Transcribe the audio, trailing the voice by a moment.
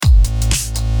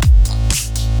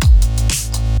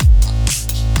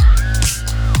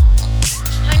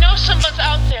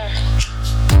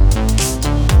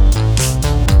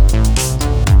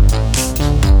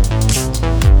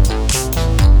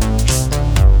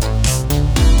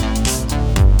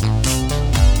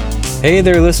Hey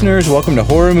there, listeners. Welcome to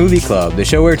Horror Movie Club, the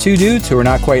show where two dudes who are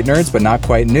not quite nerds but not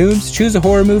quite noobs choose a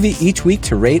horror movie each week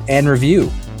to rate and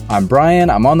review. I'm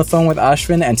Brian, I'm on the phone with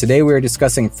Ashvin, and today we are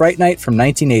discussing Fright Night from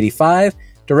 1985,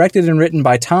 directed and written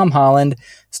by Tom Holland,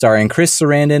 starring Chris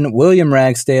Sarandon, William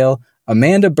Ragsdale,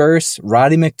 Amanda Bearse,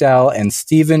 Roddy McDowall, and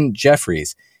Stephen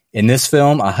Jeffries. In this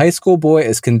film, a high school boy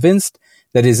is convinced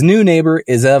that his new neighbor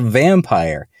is a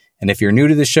vampire. And if you're new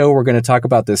to the show, we're going to talk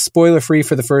about this spoiler-free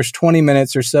for the first 20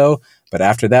 minutes or so. But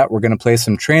after that, we're going to play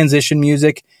some transition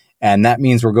music, and that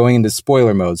means we're going into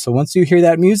spoiler mode. So once you hear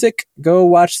that music, go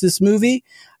watch this movie,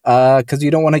 because you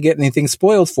don't want to get anything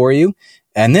spoiled for you.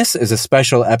 And this is a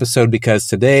special episode because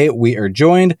today we are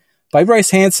joined by Bryce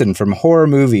Hanson from Horror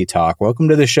Movie Talk. Welcome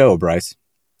to the show, Bryce.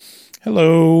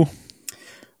 Hello.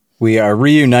 We are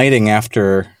reuniting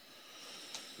after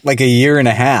like a year and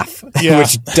a half, yeah.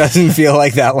 Which doesn't feel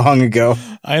like that long ago.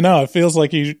 I know. It feels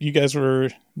like you guys were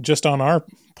just on our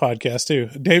podcast too.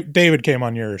 David came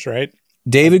on yours, right?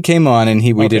 David came on and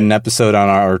we did an episode on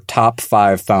our top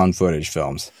 5 found footage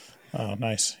films. Oh,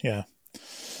 nice. Yeah.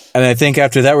 And I think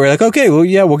after that, we're like, okay, well,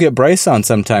 yeah, we'll get Bryce on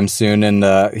sometime soon.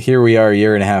 And here we are a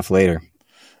year and a half later.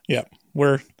 Yeah.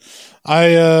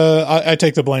 I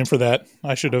take the blame for that.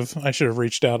 I should have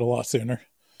reached out a lot sooner.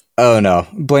 Oh no,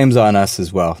 blame's on us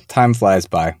as well. Time flies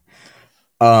by.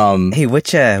 Hey,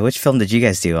 which film did you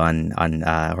guys do on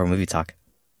Horror Movie Talk?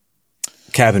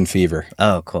 Cabin Fever.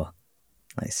 Oh, cool,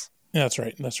 nice. Yeah,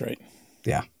 that's right.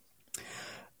 Yeah.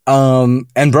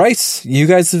 And Bryce, you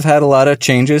guys have had a lot of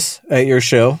changes at your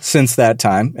show since that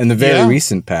time in the very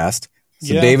recent past.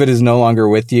 So David is no longer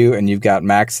with you, and you've got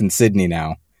Max and Sydney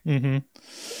now. Mm-hmm.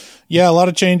 Yeah, a lot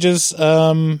of changes.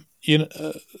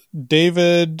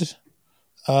 David.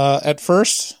 At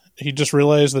first, he just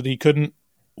realized that he couldn't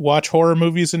watch horror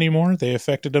movies anymore. They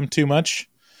affected him too much.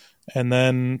 And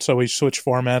then, so we switched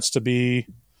formats to be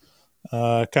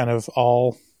kind of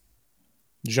all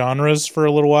genres for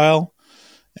a little while.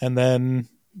 And then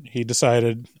he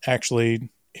decided, actually,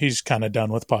 he's kind of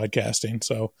done with podcasting.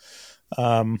 So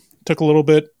took a little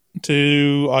bit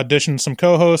to audition some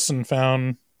co-hosts and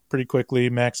found pretty quickly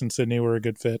Max and Sydney were a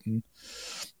good fit. And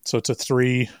so it's a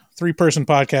three-person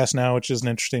podcast now, which is an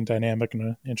interesting dynamic and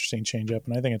an interesting change-up,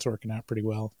 and I think it's working out pretty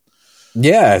well.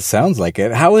 Yeah, it sounds like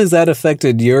it. How has that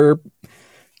affected your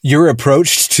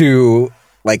approach to,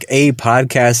 like, A,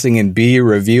 podcasting, and B,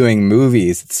 reviewing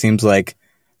movies? It seems like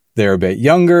they're a bit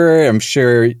younger. I'm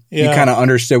sure you kind of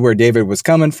understood where David was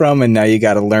coming from, and now you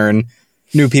got to learn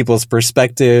new people's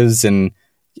perspectives and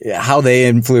how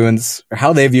they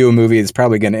view a movie is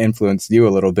probably going to influence you a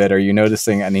little bit. Are you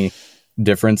noticing any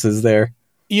differences there?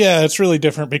 Yeah, it's really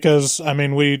different because, I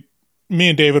mean, me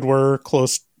and David were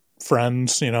close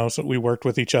friends, so we worked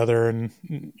with each other and,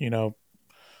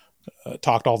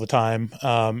 talked all the time.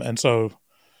 And so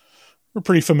we're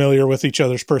pretty familiar with each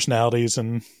other's personalities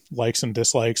and likes and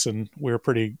dislikes, and we're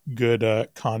pretty good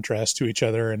contrast to each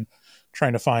other and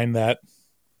trying to find that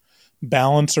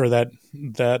balance or that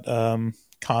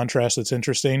contrast that's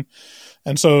interesting.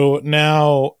 And so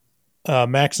now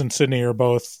Max and Sydney are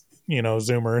both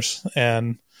Zoomers,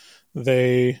 and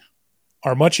they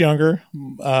are much younger,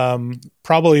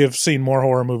 probably have seen more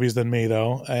horror movies than me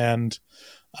though. And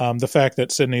the fact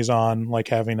that Sydney's on, like,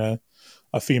 having a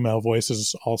female voice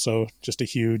is also just a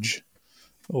huge,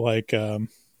 like,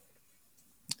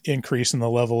 increase in the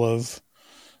level of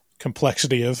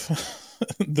complexity of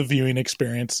the viewing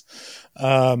experience.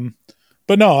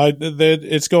 But no,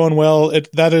 it's going well.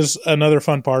 That is another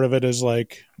fun part of it, is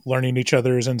like learning each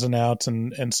other's ins and outs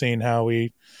and seeing how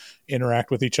we interact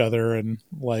with each other and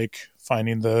like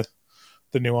finding the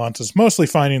nuances, mostly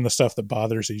finding the stuff that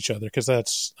bothers each other. Cause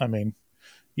that's, I mean,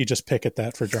 you just pick at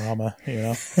that for drama,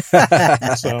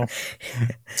 So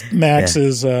Max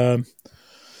is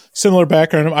similar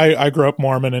background. I grew up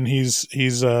Mormon, and he's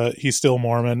still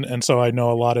Mormon. And so I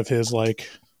know a lot of his like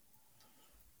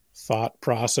thought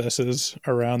processes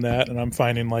around that, and I'm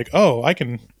finding like, oh, I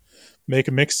can make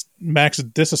Max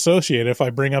disassociate if I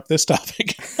bring up this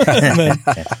topic. And then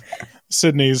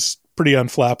Sydney's pretty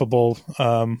unflappable,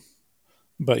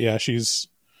 but yeah, she's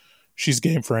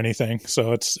game for anything,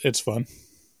 so it's fun.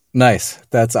 Nice,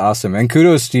 that's awesome, and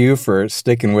kudos to you for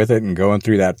sticking with it and going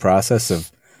through that process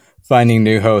of finding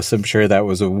new hosts. I'm sure that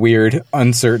was a weird,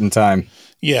 uncertain time.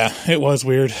 Yeah, it was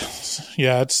weird.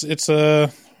 Yeah, it's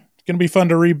going to be fun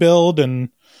to rebuild and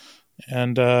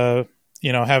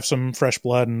have some fresh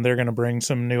blood, and they're going to bring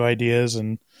some new ideas.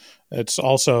 And it's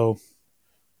also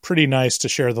pretty nice to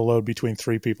share the load between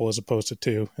 3 people as opposed to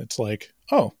 2. It's like,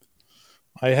 oh,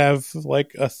 I have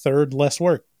like a third less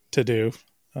work to do,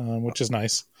 which is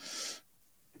nice.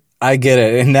 I get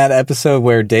it. In that episode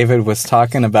where David was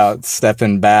talking about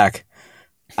stepping back,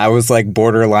 I was like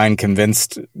borderline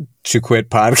convinced to quit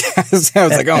podcasts. I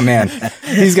was like, oh man,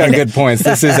 he's got good points.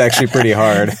 This is actually pretty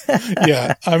hard.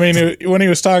 Yeah. I mean, when he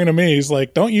was talking to me, he's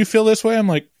like, don't you feel this way? I'm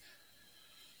like,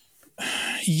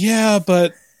 yeah,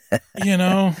 but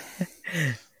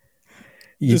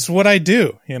it's what I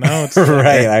do, It's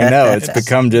right. I know. It's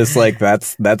become just like,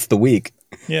 that's the week.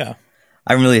 Yeah.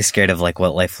 I'm really scared of like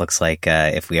what life looks like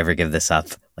if we ever give this up.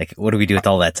 Like, what do we do with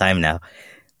all that time now?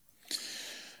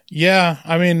 Yeah,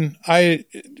 I mean,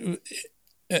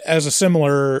 as a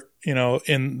similar,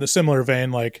 in the similar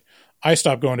vein, like I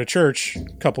stopped going to church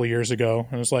a couple of years ago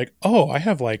and was like, oh, I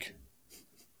have like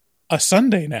a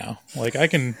Sunday now. Like I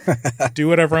can do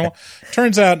whatever I want.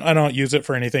 Turns out I don't use it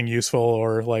for anything useful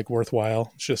or like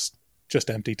worthwhile. It's just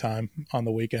empty time on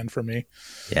the weekend for me.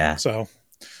 Yeah. So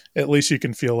at least you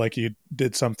can feel like you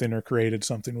did something or created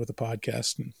something with the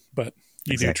podcast, but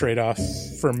you do trade off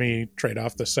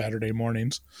the Saturday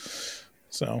mornings.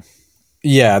 So,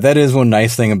 yeah, that is one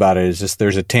nice thing about it is just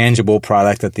there's a tangible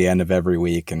product at the end of every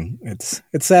week, and it's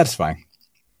satisfying.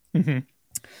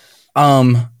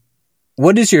 Mm-hmm.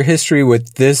 What is your history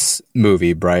with this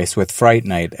movie, Bryce, with Fright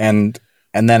Night, and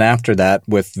then after that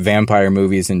with vampire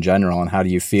movies in general, and how do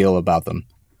you feel about them?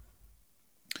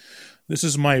 This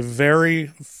is my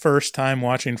very first time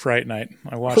watching Fright Night.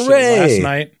 I watched Hooray! It last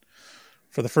night.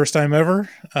 For the first time ever.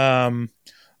 I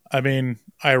mean,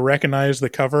 I recognize the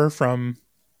cover from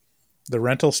the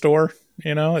rental store.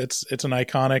 It's an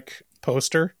iconic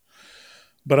poster,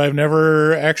 but I've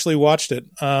never actually watched it.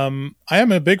 I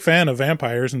am a big fan of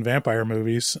vampires and vampire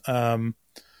movies.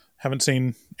 Haven't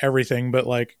seen everything, but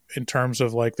like in terms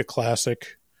of like the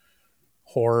classic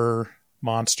horror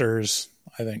monsters,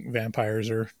 I think vampires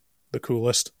are the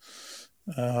coolest.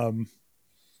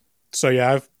 So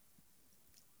yeah,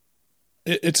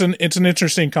 It's an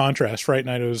interesting contrast. Fright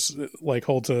Night is like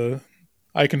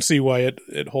I can see why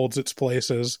it holds its place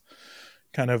as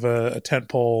kind of a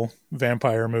tentpole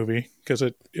vampire movie because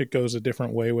it goes a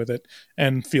different way with it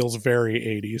and feels very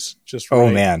 80s. Oh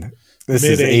man, this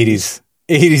is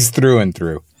 80s through and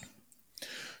through.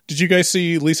 Did you guys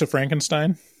see Lisa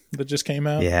Frankenstein that just came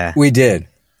out? Yeah, we did.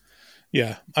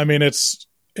 Yeah, I mean it's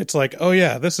like, oh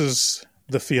yeah, this is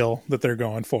the feel that they're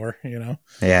going for.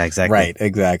 Yeah, exactly. Right,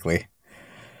 exactly.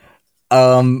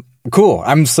 Cool.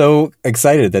 I'm so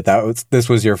excited this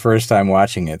was your first time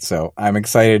watching it. So I'm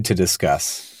excited to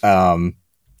discuss. And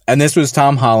this was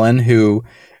Tom Holland, who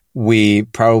we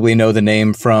probably know the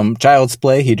name from Child's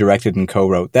Play. He directed and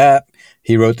co-wrote that.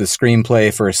 He wrote the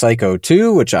screenplay for Psycho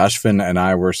 2, which Ashvin and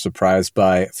I were surprised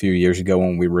by a few years ago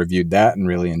when we reviewed that and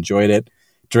really enjoyed it.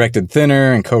 Directed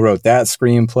Thinner and co-wrote that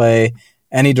screenplay.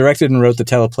 And he directed and wrote the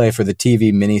teleplay for the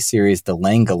TV miniseries The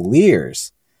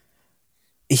Langoliers.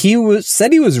 He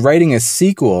said he was writing a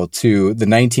sequel to the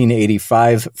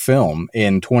 1985 film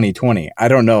in 2020. I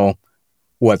don't know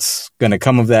what's going to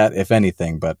come of that, if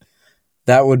anything, but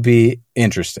that would be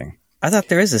interesting. I thought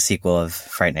there is a sequel of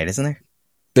Fright Night, isn't there?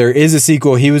 There is a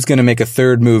sequel. He was going to make a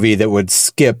third movie that would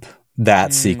skip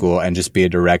that sequel and just be a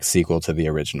direct sequel to the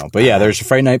original. But yeah, there's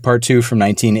Fright Night Part 2 from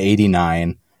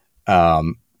 1989.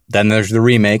 Then there's the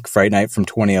remake, Fright Night from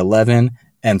 2011,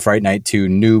 and Fright Night 2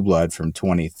 New Blood from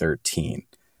 2013.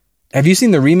 Have you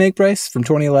seen the remake, Bryce, from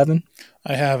 2011?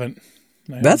 I haven't.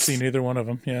 I haven't seen either one of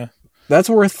them. Yeah, that's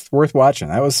worth watching.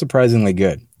 That was surprisingly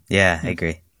good. Yeah, I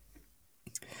agree.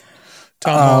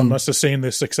 Tom Holland must have seen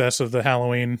the success of the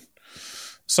Halloween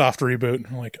soft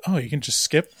reboot. I'm like, oh, you can just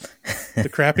skip the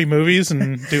crappy movies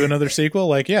and do another sequel?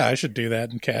 Like, yeah, I should do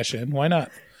that and cash in. Why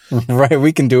not? Right,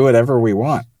 we can do whatever we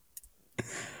want.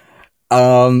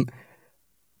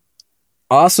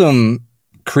 Awesome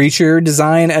creature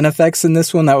design and effects in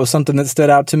this one. That was something that stood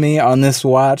out to me on this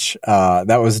watch.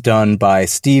 That was done by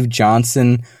Steve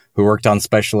Johnson, who worked on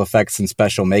special effects and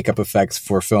special makeup effects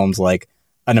for films like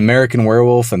An American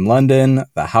Werewolf in London,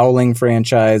 the Howling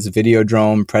franchise,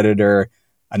 Videodrome, Predator,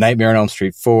 A Nightmare on Elm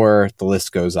Street 4, the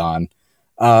list goes on.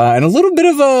 And a little bit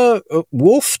of a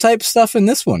wolf type stuff in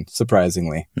this one,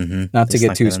 surprisingly. Mm-hmm. Not to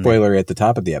get too spoilery at the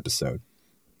top of the episode.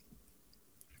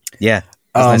 Yeah,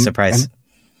 that's my surprise.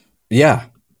 Yeah.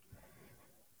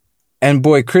 And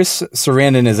boy, Chris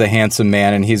Sarandon is a handsome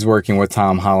man, and he's working with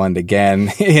Tom Holland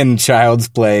again in Child's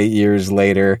Play years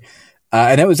later.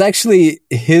 And it was actually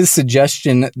his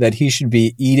suggestion that he should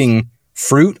be eating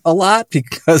fruit a lot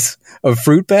because of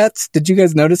fruit bats. Did you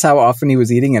guys notice how often he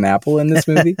was eating an apple in this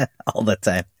movie? All the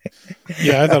time.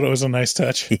 Yeah, I thought it was a nice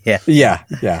touch. Yeah.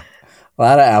 A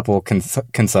lot of apple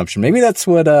consumption. Maybe that's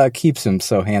what keeps him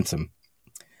so handsome.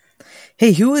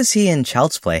 Hey, who was he in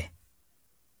Child's Play?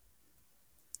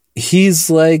 He's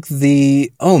like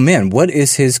oh man, what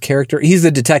is his character? He's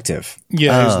the detective.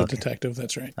 Yeah, he's the okay. detective.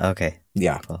 That's right. Okay.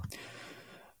 Yeah. Cool.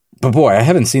 But boy, I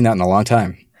haven't seen that in a long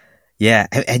time. Yeah.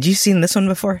 Had you seen this one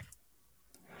before?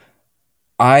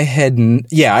 I had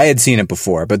seen it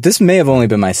before, but this may have only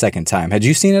been my second time. Had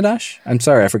you seen it, Ash? I'm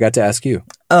sorry, I forgot to ask you.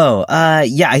 Oh,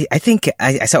 yeah. I think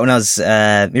I saw it when I was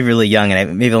maybe really young, and I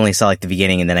maybe only saw like the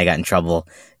beginning, and then I got in trouble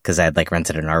because I had like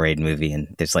rented an R-rated movie,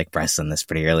 and there's like breasts in this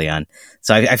pretty early on.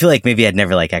 So I feel like maybe I'd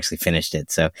never like actually finished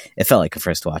it, so it felt like a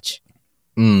first watch.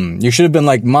 You should have been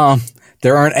like, Mom,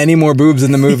 there aren't any more boobs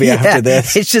in the movie after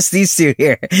this. It's just these two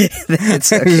here.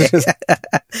 It's okay.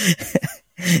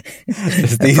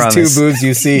 Just these two boobs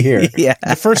you see here. Yeah.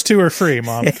 The first two are free,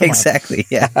 Mom. Come exactly.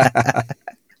 Yeah.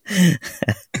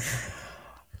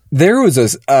 There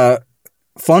was a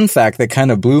fun fact that kind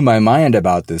of blew my mind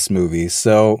about this movie.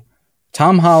 So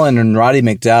Tom Holland and Roddy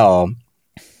McDowall,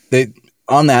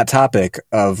 on that topic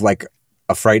of like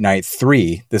a Fright Night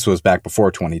 3, this was back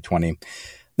before 2020,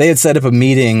 they had set up a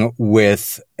meeting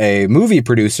with a movie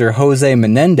producer, Jose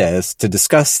Menendez, to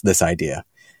discuss this idea.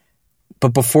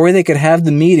 But before they could have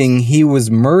the meeting, he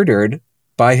was murdered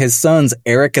by his sons,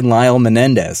 Eric and Lyle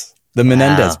Menendez, the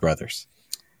Menendez brothers.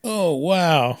 Oh,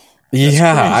 wow. That's crazy.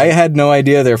 I had no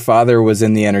idea their father was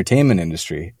in the entertainment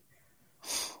industry.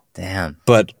 Damn.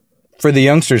 But for the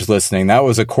youngsters listening, that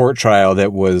was a court trial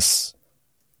that was...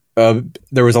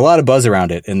 there was a lot of buzz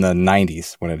around it in the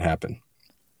 90s when it happened.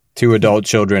 2 adult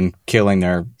children killing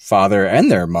their father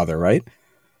and their mother, right?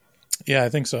 Yeah, I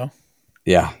think so.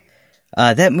 Yeah.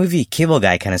 That movie Cable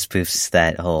Guy kind of spoofs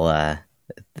that whole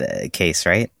the case,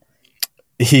 right?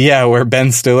 Yeah, where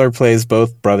Ben Stiller plays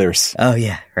both brothers. Oh,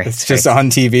 yeah, right. It's just on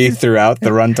TV throughout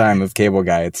the runtime of Cable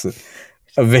Guy. It's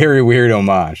a very weird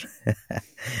homage.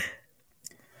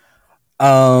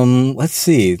 Let's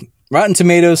see. Rotten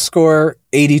Tomatoes score,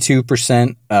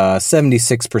 82%,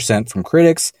 76% from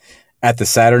critics. At the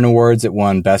Saturn Awards, it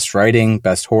won Best Writing,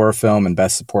 Best Horror Film, and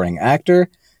Best Supporting Actor.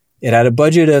 It had a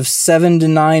budget of $7 to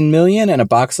 $9 million and a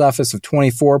box office of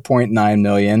 $24.9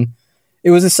 million.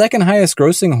 It was the second highest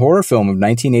grossing horror film of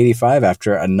 1985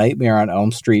 after A Nightmare on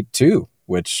Elm Street 2,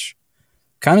 which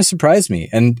kind of surprised me.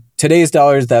 And today's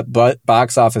dollars, that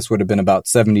box office would have been about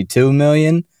 $72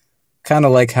 million, kind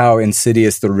of like how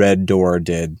Insidious The Red Door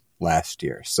did last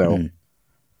year. So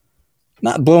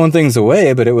not blowing things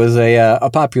away, but it was a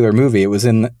popular movie. It was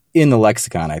in the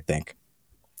lexicon, I think.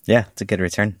 Yeah, it's a good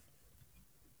return.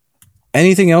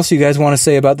 Anything else you guys want to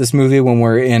say about this movie when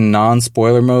we're in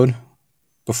non-spoiler mode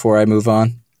before I move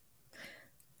on?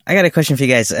 I got a question for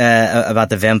you guys about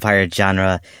the vampire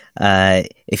genre.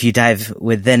 If you dive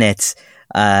within it,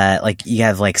 like you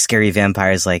have like scary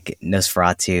vampires like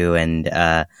Nosferatu and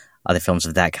other films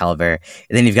of that caliber.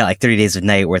 And then you've got like 30 Days of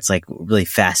Night where it's like really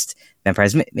fast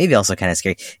vampires, maybe also kind of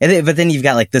scary. But then you've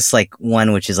got like this like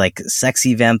one which is like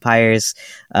sexy vampires,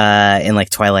 and like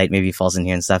Twilight maybe falls in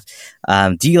here and stuff.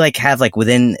 Do you like have like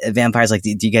within vampires, like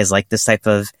do you guys like this type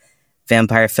of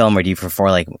vampire film, or do you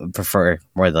prefer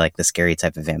more like the scary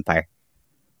type of vampire?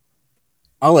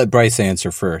 I'll let Bryce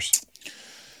answer first.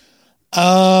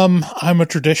 I'm a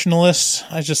traditionalist.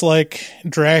 I just like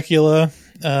Dracula.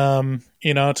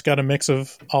 It's got a mix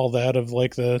of all that, of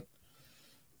like the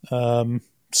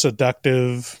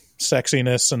seductive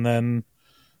sexiness and then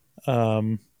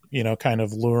kind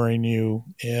of luring you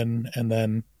in and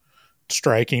then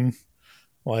striking.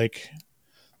 Like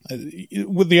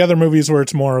with the other movies where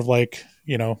it's more of like,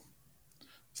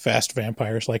 fast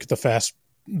vampires, like the fast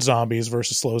zombies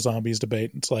versus slow zombies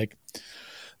debate. It's like,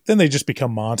 then they just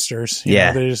become monsters. You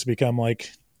know, they just become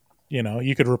like,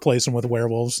 you could replace them with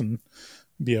werewolves and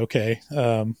be okay.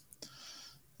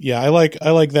 I like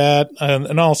that.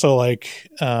 And also like,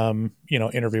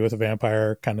 Interview with a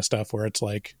Vampire kind of stuff where it's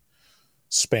like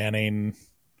spanning,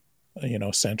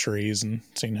 centuries and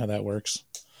seeing how that works.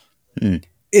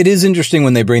 It is interesting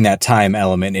when they bring that time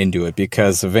element into it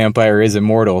because a vampire is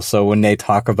immortal. So when they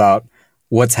talk about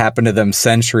what's happened to them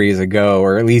centuries ago,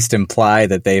 or at least imply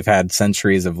that they've had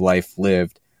centuries of life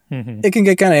lived, it can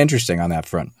get kind of interesting on that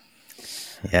front.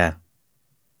 Yeah.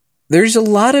 There's a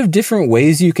lot of different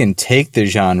ways you can take the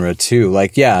genre too.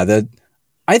 Like, I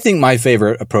think my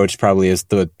favorite approach probably is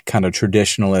the kind of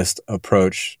traditionalist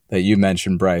approach that you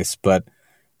mentioned, Bryce, but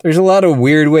there's a lot of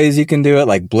weird ways you can do it,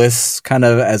 like Bliss kind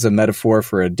of as a metaphor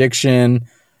for addiction.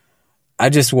 I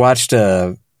just watched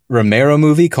a Romero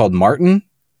movie called Martin.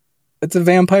 It's a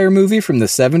vampire movie from the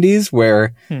 70s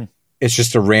where it's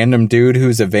just a random dude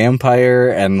who's a vampire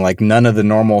and like none of the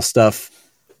normal stuff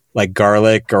like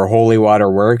garlic or holy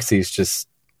water works. He's just,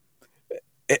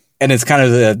 and it's kind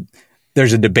of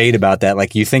there's a debate about that.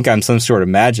 Like, you think I'm some sort of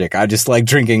magic. I just like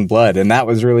drinking blood. And that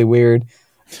was really weird.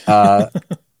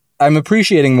 I'm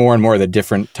appreciating more and more the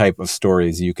different type of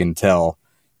stories you can tell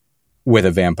with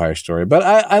a vampire story. But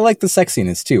I like the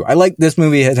sexiness too. I like this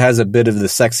movie. It has a bit of the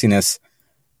sexiness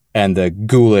and the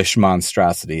ghoulish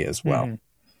monstrosity as well. Mm-hmm.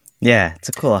 Yeah, it's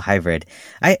a cool hybrid.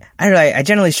 I don't know. I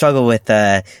generally struggle with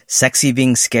sexy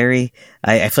being scary.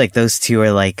 I feel like those two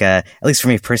are like, at least for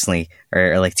me personally,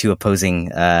 are like two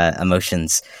opposing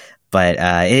emotions. But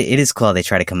it is cool how they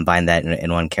try to combine that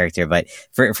in one character. But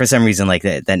for some reason, like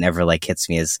that never like hits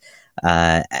me as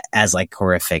like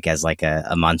horrific as like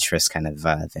a monstrous kind of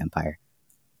vampire.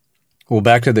 Well,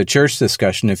 back to the church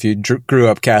discussion. If you grew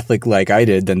up Catholic like I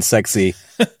did, then sexy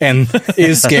and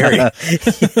is scary. Yeah,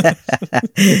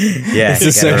 it's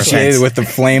associated with the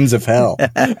flames of hell.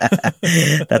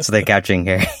 That's what they're capturing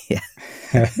here. Yeah,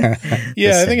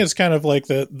 I think it's kind of like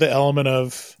the element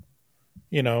of,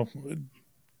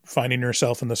 finding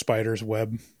yourself in the spider's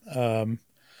web.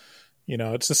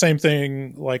 It's the same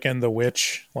thing like in The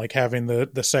Witch, like having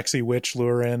the sexy witch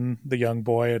lure in the young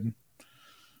boy and,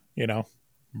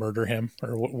 murder him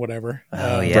or whatever.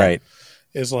 Right.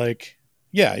 Is like,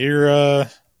 you're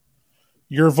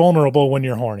vulnerable when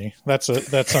you're horny. That's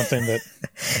something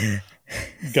that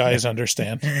guys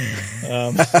understand.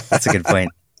 That's a good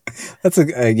point. That's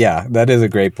that is a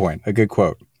great point. A good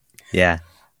quote. Yeah.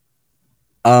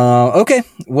 Okay.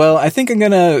 Well, I think I'm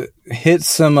gonna hit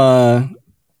some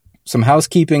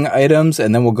housekeeping items,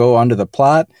 and then we'll go on to the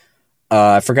plot.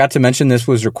 I forgot to mention this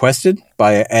was requested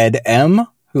by Ed M,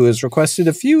 who has requested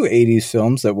a few 80s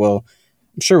films that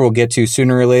I'm sure we'll get to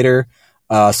sooner or later.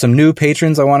 Some new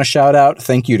patrons I want to shout out.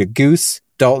 Thank you to Goose,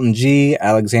 Dalton G,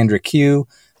 Alexandra Q,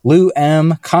 Lou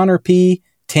M, Connor P,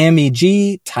 Tammy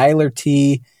G, Tyler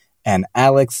T, and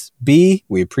Alex B.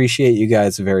 We appreciate you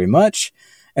guys very much.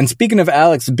 And speaking of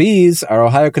Alex B's, our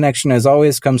Ohio connection, as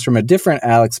always, comes from a different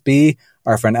Alex B,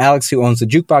 our friend Alex, who owns the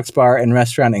Jukebox Bar and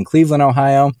Restaurant in Cleveland,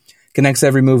 Ohio, connects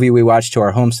every movie we watch to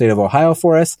our home state of Ohio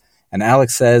for us. And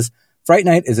Alex says, Fright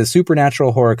Night is a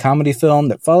supernatural horror comedy film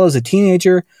that follows a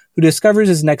teenager who discovers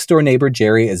his next-door neighbor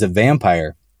Jerry is a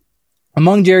vampire.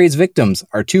 Among Jerry's victims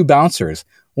are two bouncers,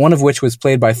 one of which was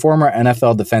played by former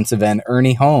NFL defensive end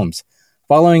Ernie Holmes.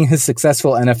 Following his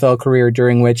successful NFL career,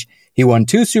 during which he won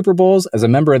 2 Super Bowls as a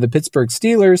member of the Pittsburgh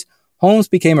Steelers, Holmes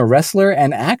became a wrestler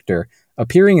and actor,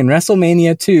 appearing in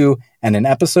WrestleMania 2 and an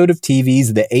episode of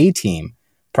TV's The A-Team.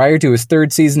 Prior to his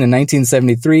third season in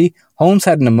 1973, Holmes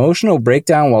had an emotional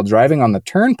breakdown while driving on the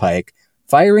turnpike,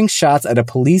 firing shots at a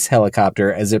police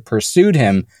helicopter as it pursued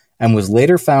him, and was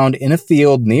later found in a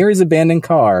field near his abandoned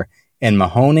car in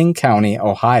Mahoning County,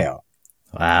 Ohio.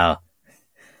 Wow.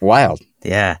 Wild.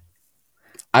 Yeah.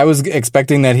 I was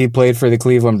expecting that he played for the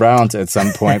Cleveland Browns at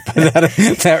some point, but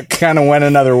that kind of went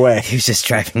another way. He was just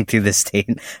driving through the state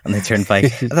on the turnpike. I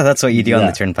thought that's what you do on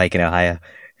the turnpike in Ohio.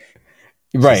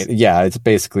 Right. Yeah. It's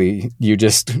basically you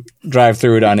just drive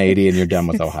through it on 80 and you're done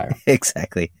with Ohio.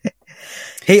 Exactly.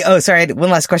 Hey, sorry. I had one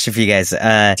last question for you guys.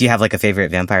 Do you have like a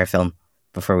favorite vampire film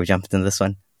before we jump into this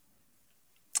one?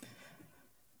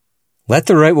 Let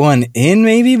the Right One In,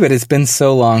 maybe, but it's been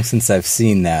so long since I've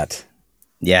seen that.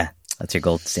 Yeah. That's your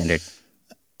gold standard.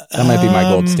 That might be my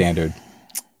gold standard.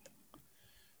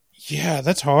 Yeah,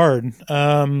 that's hard.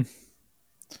 Let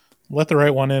the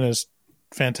Right One In is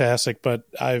fantastic, but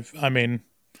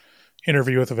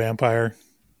Interview with a Vampire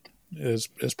is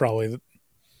probably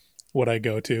what I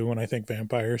go to when I think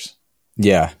vampires.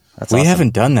 Yeah. That's we awesome.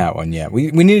 haven't done that one yet.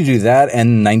 We need to do that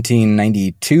and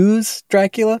 1992's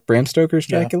Dracula, Bram Stoker's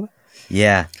Dracula.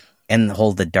 Yeah. And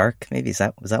Hold the Dark, maybe.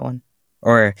 Was that one?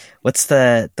 Or what's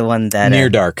the one that Near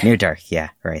Dark? Near Dark, yeah,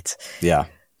 right. Yeah.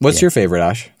 What's your favorite,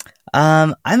 Ash?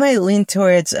 I might lean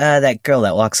towards that girl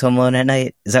that walks home alone at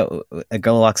night. Is that a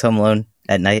girl who walks home alone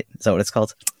at night? Is that what it's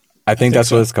called? I think that's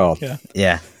so. what it's called.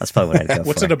 Yeah, that's probably what I'd go for.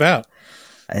 What's it about?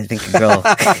 I think a girl.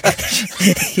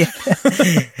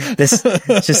 It's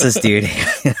just this dude in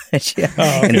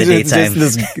the daytime.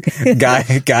 Just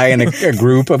this guy in a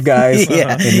group of guys.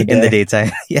 Yeah, in the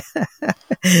daytime. Yeah.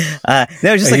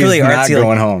 No, just like really artsy. Not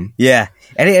going home. Yeah.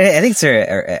 I think it's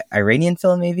an Iranian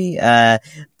film, maybe. But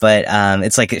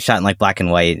it's like shot in like black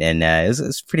and white, and it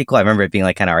was pretty cool. I remember it being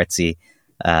like kind of artsy.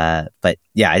 But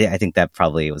yeah, I think that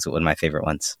probably was one of my favorite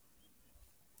ones.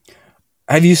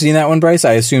 Have you seen that one, Bryce?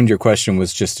 I assumed your question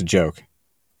was just a joke.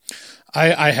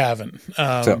 I haven't.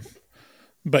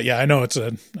 But yeah, I know it's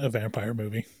a vampire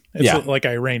movie. It's like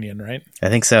Iranian, right? I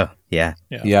think so. Yeah.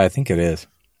 Yeah, I think it is.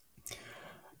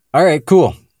 All right,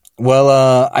 cool.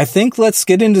 Well, I think let's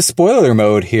get into spoiler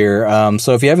mode here.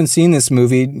 So if you haven't seen this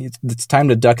movie, it's time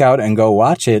to duck out and go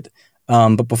watch it.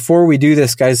 But before we do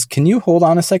this, guys, can you hold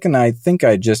on a second? I think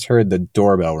I just heard the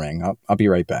doorbell ring. I'll be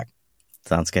right back.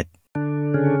 Sounds good.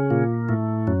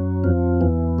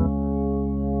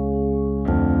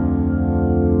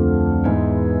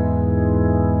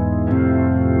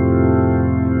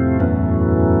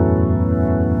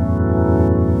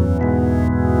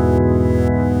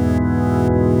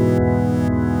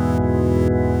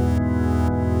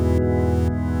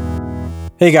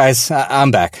 Hey guys, I'm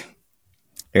back.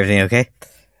 Everything okay?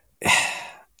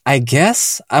 I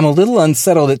guess I'm a little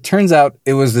unsettled. It turns out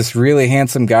it was this really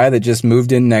handsome guy that just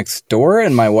moved in next door,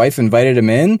 and my wife invited him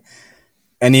in,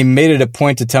 and he made it a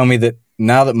point to tell me that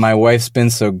now that my wife's been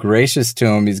so gracious to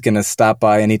him, he's going to stop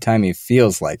by anytime he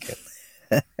feels like it.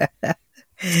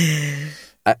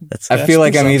 I feel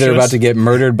like I'm either about to get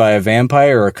murdered by a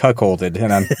vampire or cuckolded,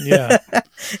 and I'm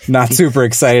not super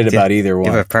excited about either one.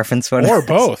 Do you have a preference for it? Or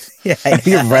both. Yeah,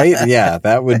 You're right. Yeah,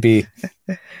 that would be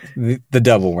the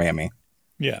double whammy.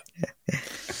 Yeah.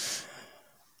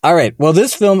 All right. Well,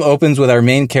 this film opens with our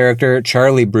main character,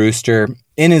 Charlie Brewster,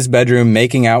 in his bedroom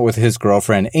making out with his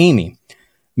girlfriend, Amy.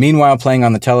 Meanwhile, playing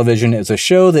on the television is a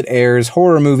show that airs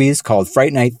horror movies called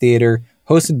Fright Night Theater,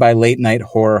 hosted by late-night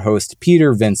horror host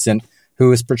Peter Vincent,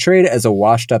 who is portrayed as a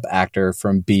washed-up actor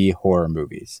from B horror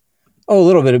movies. Oh, a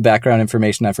little bit of background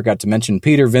information I forgot to mention.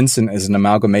 Peter Vincent is an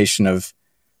amalgamation of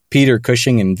Peter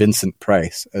Cushing and Vincent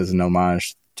Price as an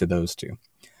homage to those two.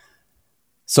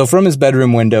 So from his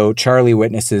bedroom window, Charlie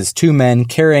witnesses two men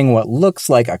carrying what looks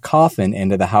like a coffin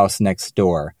into the house next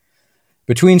door.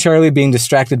 Between Charlie being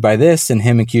distracted by this and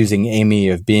him accusing Amy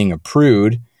of being a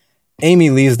prude,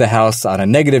 Amy leaves the house on a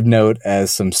negative note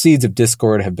as some seeds of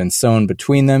discord have been sown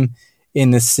between them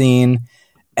in this scene,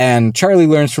 and Charlie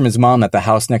learns from his mom that the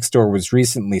house next door was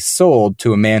recently sold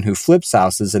to a man who flips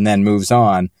houses and then moves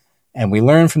on, and we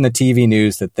learn from the TV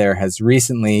news that there has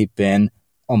recently been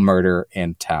a murder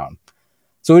in town.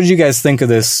 So what did you guys think of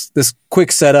this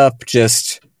quick setup,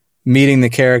 just meeting the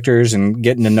characters and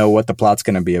getting to know what the plot's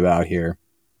going to be about here?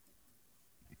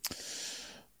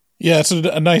 Yeah, it's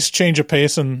a nice change of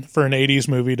pace and for an 80s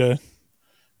movie to,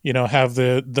 have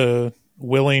the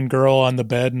willing girl on the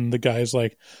bed and the guy's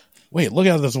like, wait, look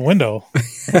out this window.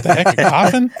 What the heck, a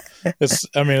coffin? It's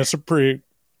a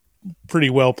pretty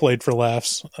well played for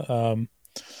laughs. It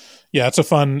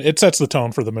sets the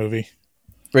tone for the movie.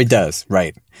 It does,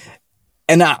 right.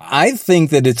 And I think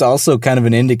that it's also kind of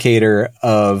an indicator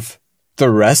of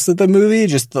the rest of the movie,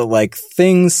 just the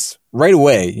things right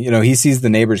away. He sees the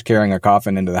neighbors carrying a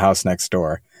coffin into the house next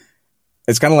door.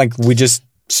 It's kind of like we just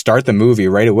start the movie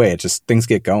right away. It just, things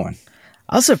get going.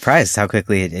 I was surprised how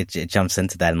quickly it jumps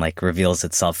into that and reveals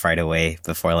itself right away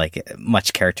before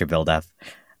much character build up.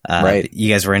 Right.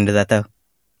 You guys were into that though?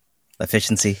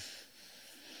 Efficiency?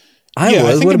 I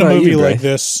think in a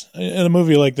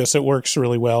movie like this, it works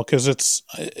really well because it's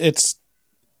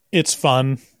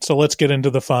fun. So let's get into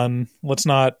the fun. Let's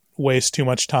not waste too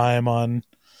much time on,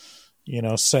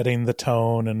 setting the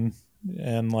tone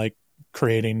and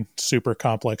creating super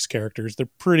complex characters. They're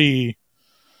pretty,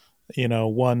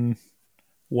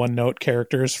 one note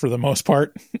characters for the most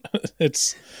part.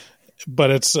 It's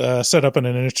set up in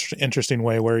an interesting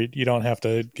way where you don't have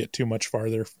to get too much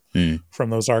farther from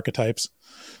those archetypes.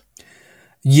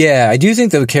 Yeah, I do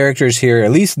think the characters here,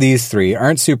 at least these three,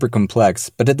 aren't super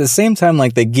complex, but at the same time,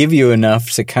 they give you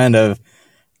enough to kind of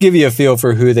give you a feel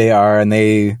for who they are, and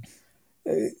they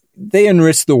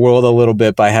enrich the world a little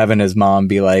bit by having his mom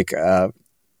be like,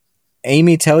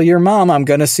 Amy, tell your mom I'm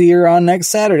going to see her on next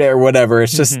Saturday or whatever.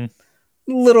 It's just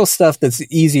little stuff that's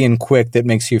easy and quick that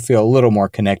makes you feel a little more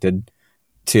connected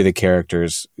to the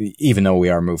characters, even though we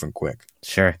are moving quick.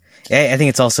 Sure. I think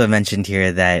it's also mentioned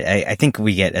here that I think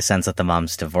we get a sense that the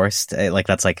mom's divorced.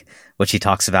 That's what she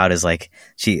talks about is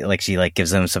she gives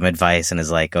them some advice and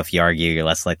is like, oh, if you argue, you're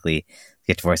less likely to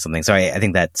get divorced, something. So I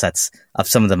think that sets up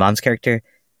some of the mom's character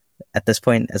at this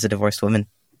point as a divorced woman.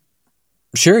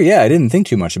 Sure. Yeah. I didn't think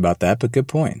too much about that, but good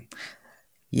point.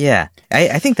 Yeah.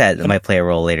 I think that might play a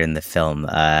role later in the film.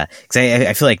 Cause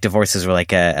I feel like divorces were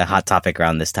a hot topic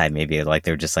around this time. Maybe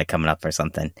they were just coming up or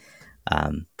something.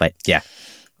 But yeah.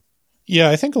 Yeah,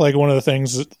 I think one of the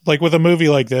things with a movie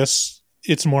like this,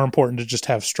 it's more important to just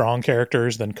have strong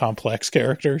characters than complex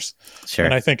characters. Sure.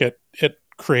 And I think it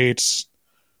creates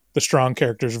the strong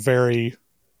characters very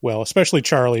well, especially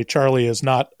Charlie. Charlie is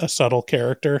not a subtle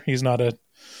character. He's not a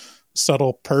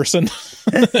subtle person.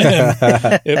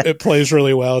 It plays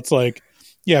really well. It's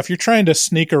if you're trying to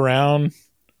sneak around,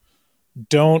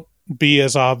 don't be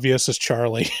as obvious as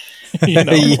Charlie.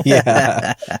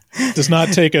 Yeah. Does not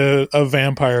take a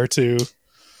vampire to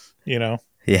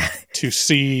to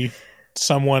see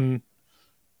someone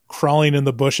crawling in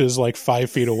the bushes like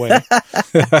 5 feet away.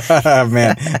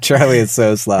 Man, Charlie is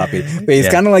so sloppy. But he's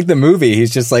kind of like the movie.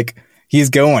 He's just like, he's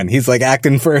going. He's like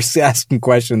acting first, asking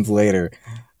questions later.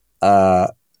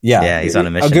 He's on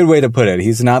a mission. A good way to put it.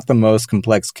 He's not the most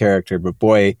complex character, but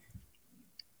boy,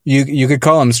 you could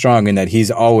call him strong in that he's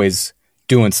always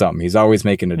doing something. He's always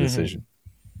making a decision.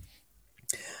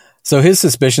 So his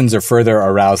suspicions are further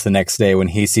aroused the next day when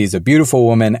he sees a beautiful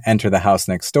woman enter the house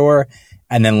next door.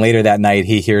 And then later that night,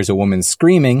 he hears a woman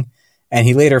screaming. And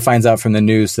he later finds out from the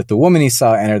news that the woman he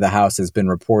saw enter the house has been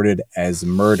reported as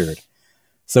murdered.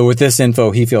 So with this info,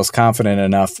 he feels confident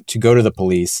enough to go to the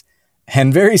police.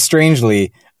 And very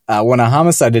strangely, when a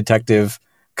homicide detective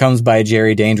comes by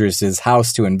Jerry Dangerous's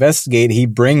house to investigate, he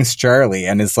brings Charlie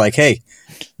and is like, hey,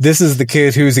 this is the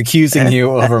kid who's accusing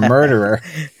you of a murderer.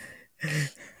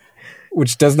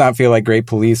 Which does not feel like great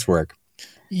police work.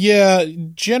 Yeah,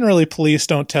 generally police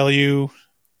don't tell you,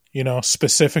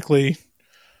 specifically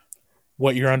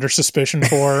what you're under suspicion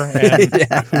for and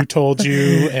who told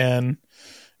you. And,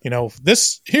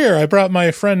 I brought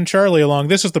my friend Charlie along.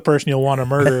 This is the person you'll want to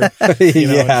murder. He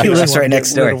lives right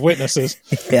next door. Of witnesses.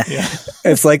 Yeah.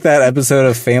 It's like that episode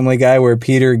of Family Guy where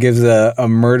Peter gives a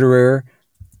murderer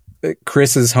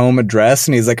Chris's home address,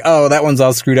 and he's like, oh, that one's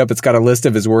all screwed up. It's got a list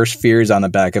of his worst fears on the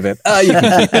back of it. You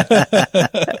can keep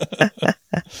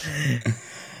it.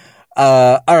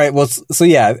 All right. Well, so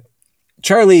yeah,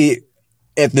 Charlie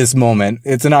at this moment,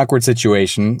 it's an awkward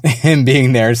situation, him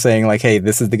being there saying like, hey,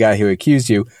 this is the guy who accused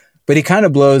you. But he kind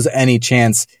of blows any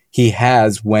chance he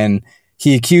has when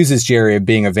he accuses Jerry of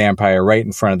being a vampire right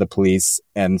in front of the police.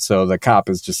 And so the cop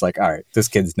is just like, all right, this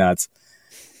kid's nuts.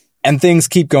 And things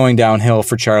keep going downhill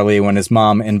for Charlie when his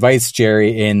mom invites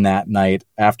Jerry in that night,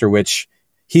 after which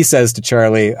he says to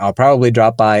Charlie, I'll probably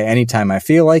drop by anytime I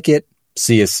feel like it.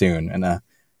 See you soon. In a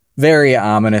very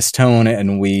ominous tone.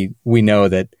 And we know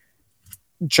that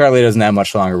Charlie doesn't have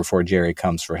much longer before Jerry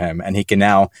comes for him. And he can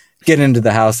now get into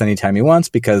the house anytime he wants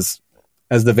because,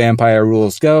 as the vampire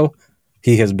rules go,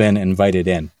 he has been invited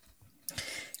in.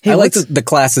 Hey, I like the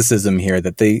classicism here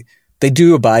that they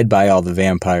do abide by all the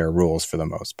vampire rules for the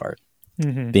most part.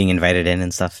 Mm-hmm. Being invited in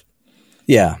and stuff.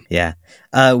 Yeah. Yeah.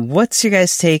 What's your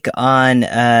guys' take on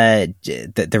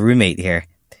the roommate here?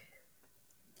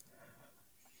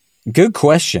 Good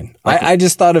question. I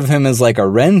just thought of him as like a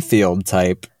Renfield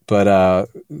type, but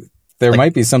there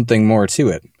might be something more to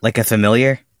it. Like a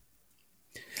familiar?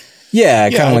 Yeah,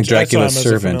 kind of like Dracula's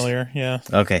servant. Familiar, yeah.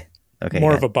 Okay.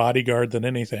 More of a bodyguard than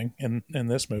anything in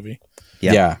this movie.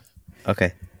 Yeah.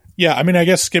 Okay. Yeah, I mean, I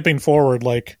guess skipping forward,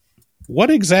 like, what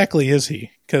exactly is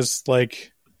he? Because,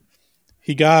 like,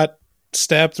 he got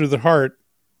stabbed through the heart,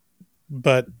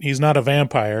 but he's not a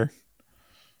vampire.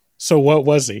 So what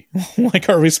was he? Like,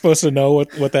 are we supposed to know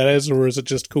what that is, or is it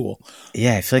just cool?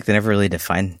 Yeah, I feel like they never really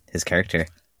define his character.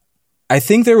 I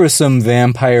think there was some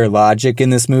vampire logic in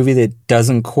this movie that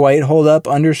doesn't quite hold up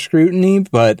under scrutiny,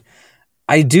 but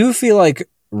I do feel like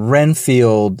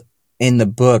Renfield in the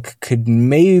book could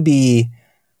maybe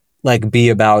like be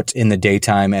about in the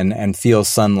daytime and feel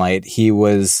sunlight. He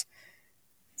was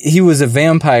a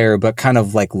vampire, but kind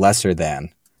of like lesser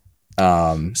than.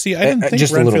 See, I didn't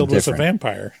think Renfield was a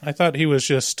vampire. I thought he was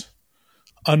just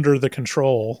under the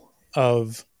control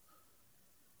of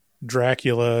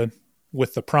Dracula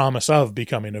with the promise of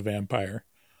becoming a vampire.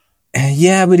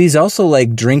 Yeah, but he's also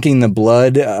like drinking the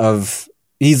blood of...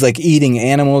 He's like eating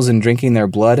animals and drinking their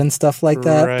blood and stuff like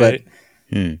that. Right. But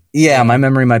yeah, my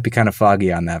memory might be kind of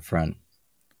foggy on that front.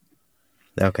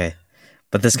 Okay.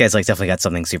 But this guy's like definitely got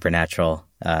something supernatural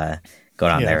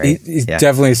going on there, right? He's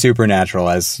definitely supernatural,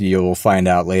 as you'll find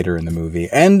out later in the movie.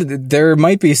 And there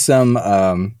might be some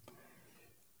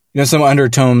some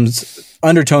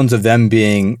undertones of them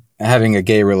having a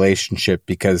gay relationship,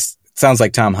 because it sounds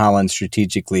like Tom Holland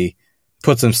strategically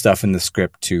put some stuff in the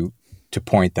script to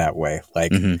point that way.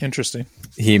 Like, interesting.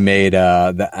 He made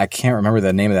I can't remember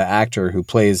the name of the actor who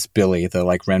plays Billy, the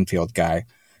like Renfield guy.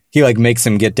 He like makes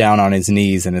him get down on his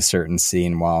knees in a certain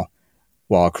scene while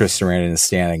Chris Sarandon is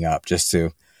standing up, just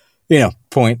to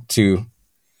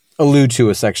allude to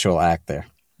a sexual act there.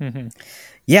 Mm-hmm.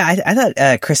 Yeah, I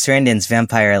thought Chris Sarandon's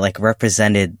vampire like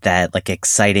represented that like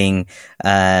exciting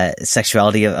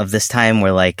sexuality of this time,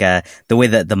 where like the way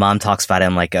that the mom talks about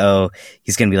him, like, oh,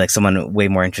 he's gonna be like someone way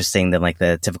more interesting than like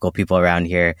the typical people around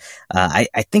here. I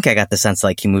think I got the sense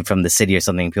like he moved from the city or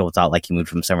something. People thought like he moved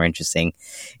from somewhere interesting,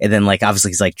 and then like obviously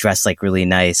he's like dressed like really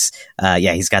nice.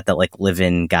 He's got that like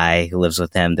live-in guy who lives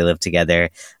with him. They live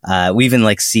together. We even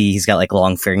like see he's got like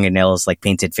long fingernails, like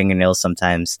painted fingernails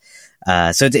sometimes.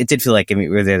 So it did feel like, I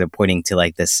mean, where they're pointing to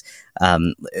like this,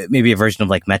 maybe a version of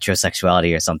like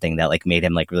metrosexuality or something that like made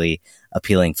him like really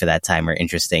appealing for that time or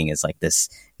interesting as like this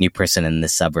new person in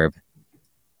this suburb.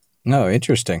 No,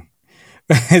 interesting.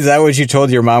 Is that what you told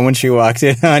your mom when she walked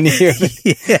in on you?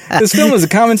 Yeah. This film is a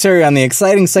commentary on the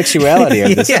exciting sexuality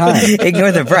of this time.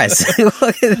 Ignore the breasts.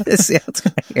 Look at this.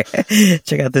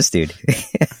 Check out this dude.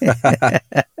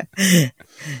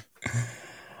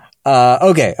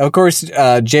 Okay, of course,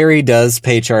 Jerry does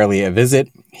pay Charlie a visit.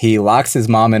 He locks his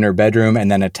mom in her bedroom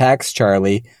and then attacks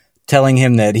Charlie, telling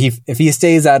him that if he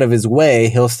stays out of his way,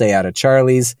 he'll stay out of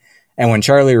Charlie's. And when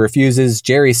Charlie refuses,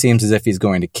 Jerry seems as if he's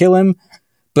going to kill him.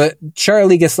 But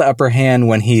Charlie gets the upper hand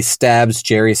when he stabs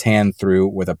Jerry's hand through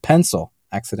with a pencil.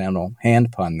 Accidental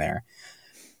hand pun there.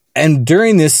 And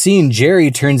during this scene,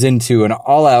 Jerry turns into an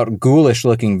all-out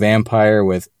ghoulish-looking vampire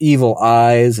with evil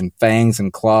eyes and fangs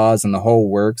and claws and the whole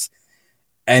works.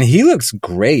 And he looks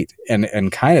great and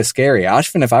kind of scary.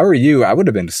 Ashvin, if I were you, I would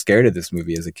have been scared of this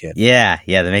movie as a kid. Yeah,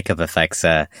 the makeup effects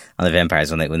on the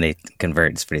vampires when they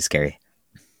convert is pretty scary.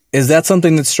 Is that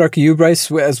something that struck you, Bryce,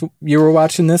 as you were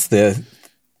watching this? The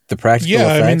practical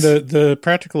effects? I mean, the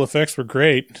practical effects were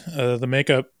great. The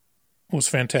makeup was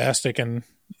fantastic and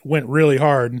went really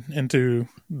hard into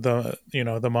the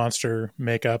monster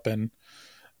makeup. And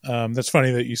that's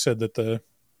funny that you said that the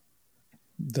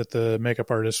makeup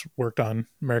artist worked on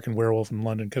American Werewolf in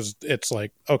London, because it's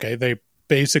like, okay, they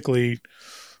basically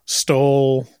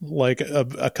stole like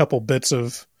a couple bits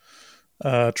of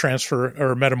transfer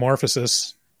or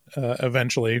metamorphosis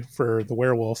eventually for the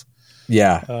werewolf.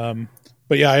 Yeah.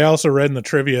 But yeah, I also read in the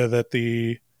trivia that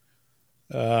the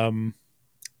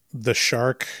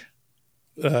shark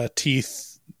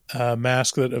teeth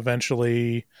mask that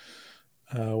eventually,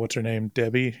 what's her name?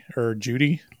 Debbie or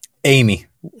Judy? Amy,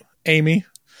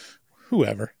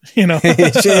 whoever,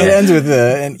 it ends with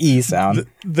an E sound.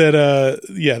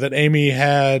 That Amy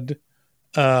had,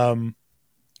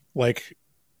 like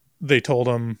they told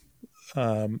him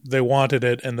they wanted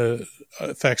it, and the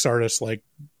effects artist like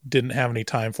didn't have any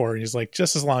time for it. He's like,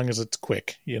 just as long as it's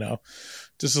quick,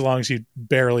 just as long as you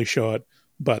barely show it.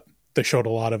 But they showed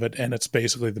a lot of it, and it's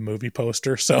basically the movie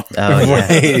poster. So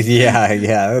right.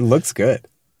 Yeah, it looks good.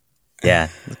 Yeah,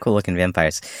 cool looking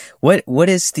vampires. What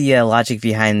is the logic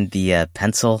behind the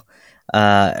pencil?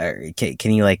 Can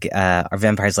you like are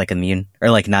vampires like immune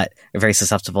or like not very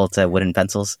susceptible to wooden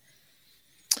pencils?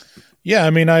 Yeah,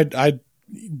 I mean, I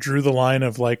drew the line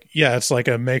of like, yeah, it's like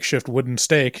a makeshift wooden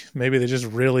stake. Maybe they just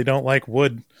really don't like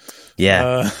wood.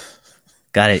 Yeah.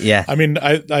 Got it. Yeah. I mean,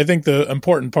 I think the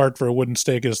important part for a wooden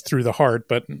stake is through the heart,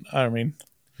 but I mean,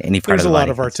 there's a lot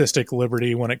of artistic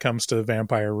liberty when it comes to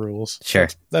vampire rules. Sure.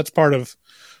 That's part of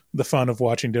the fun of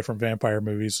watching different vampire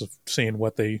movies, of seeing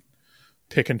what they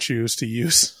pick and choose to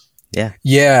use. Yeah.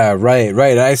 Yeah, right.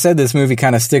 I said this movie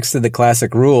kind of sticks to the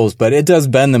classic rules, but it does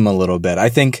bend them a little bit. I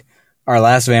think our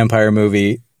last vampire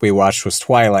movie we watched was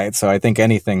Twilight, so I think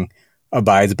anything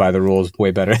abides by the rules way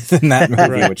better than that movie,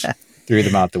 right, which threw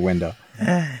them out the window.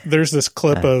 There's this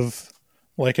clip of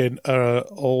like an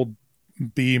old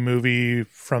B movie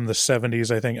from the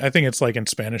 70s, I think it's like in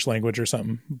Spanish language or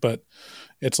something, but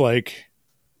it's like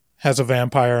has a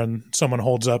vampire and someone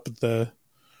holds up the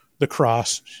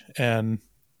cross, and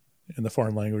in the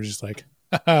foreign language he's like,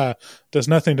 does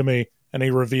nothing to me, and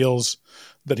he reveals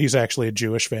that he's actually a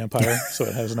Jewish vampire, so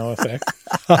it has no effect.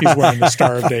 He's wearing the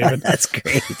Star of David. That's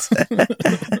great.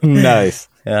 Nice.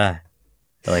 Yeah,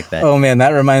 I like that. Oh man,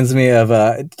 that reminds me of,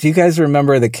 do you guys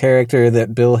remember the character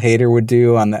that Bill Hader would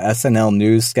do on the SNL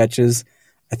news sketches?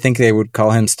 I think they would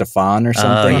call him Stefan or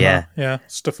something. Oh, yeah. Yeah,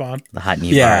 Stefan. The hot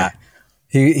new bar.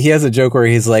 He has a joke where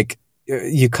he's like,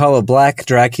 you call a black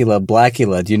Dracula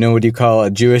Blackula. Do you know what you call a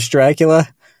Jewish Dracula?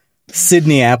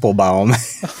 Sidney Applebaum.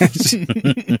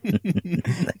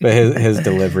 But his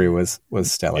delivery was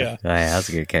stellar. Yeah. Oh, yeah, that was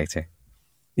a good character.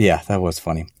 Yeah, that was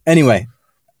funny. Anyway,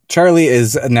 Charlie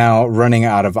is now running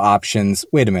out of options.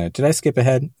 Wait a minute. Did I skip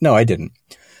ahead? No, I didn't.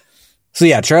 So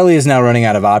yeah, Charlie is now running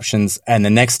out of options, and the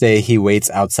next day he waits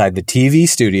outside the TV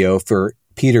studio for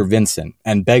Peter Vincent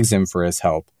and begs him for his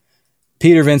help.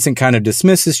 Peter Vincent kind of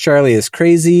dismisses Charlie as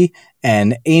crazy,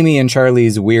 and Amy and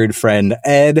Charlie's weird friend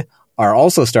Ed are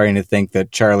also starting to think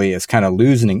that Charlie is kind of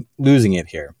losing it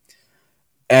here.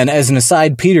 And as an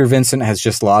aside, Peter Vincent has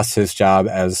just lost his job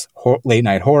as late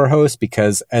night horror host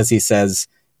because, as he says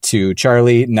to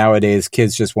Charlie, nowadays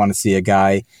kids just want to see a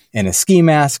guy in a ski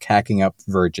mask hacking up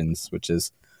virgins, which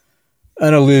is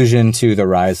an allusion to the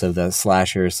rise of the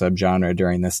slasher subgenre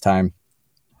during this time.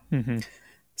 Mm-hmm.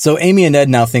 So Amy and Ed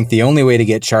now think the only way to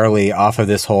get Charlie off of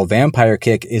this whole vampire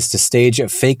kick is to stage a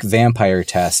fake vampire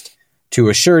test to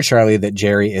assure Charlie that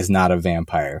Jerry is not a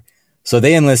vampire. So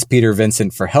they enlist Peter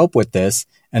Vincent for help with this,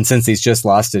 and since he's just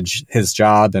lost his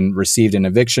job and received an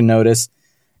eviction notice,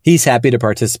 he's happy to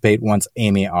participate once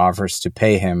Amy offers to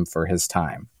pay him for his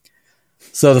time.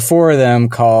 So the three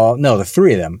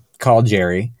of them call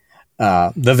Jerry,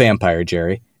 the vampire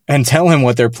Jerry, and tell him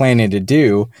what they're planning to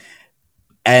do.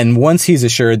 And once he's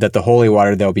assured that the holy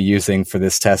water they'll be using for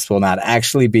this test will not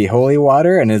actually be holy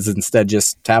water and is instead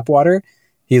just tap water,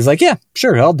 he's like, yeah,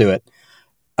 sure, I'll do it.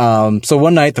 So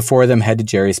one night, the four of them head to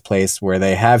Jerry's place where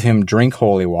they have him drink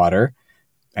holy water,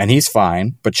 and he's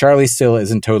fine, but Charlie still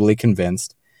isn't totally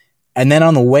convinced. And then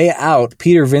on the way out,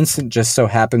 Peter Vincent just so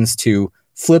happens to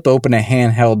flip open a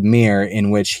handheld mirror in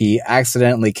which he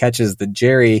accidentally catches that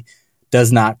Jerry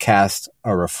does not cast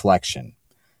a reflection.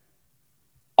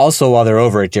 Also, while they're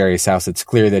over at Jerry's house, it's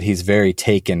clear that he's very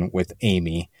taken with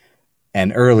Amy.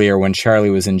 And earlier, when Charlie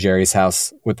was in Jerry's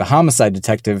house with the homicide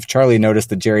detective, Charlie noticed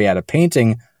that Jerry had a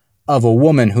painting of a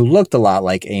woman who looked a lot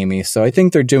like Amy. So I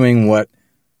think they're doing what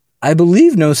I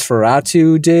believe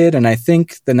Nosferatu did, and I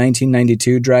think the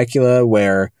 1992 Dracula,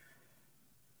 where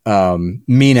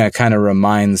Mina kind of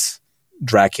reminds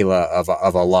Dracula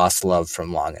of a lost love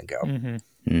from long ago.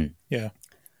 Mm-hmm. Mm. Yeah.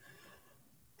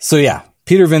 So yeah,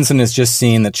 Peter Vincent has just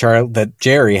seen that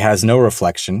Jerry has no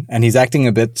reflection, and he's acting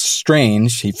a bit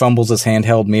strange. He fumbles his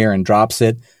handheld mirror and drops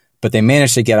it, but they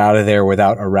manage to get out of there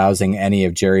without arousing any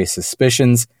of Jerry's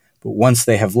suspicions. But once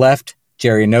they have left,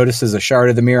 Jerry notices a shard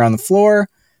of the mirror on the floor,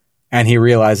 and he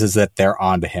realizes that they're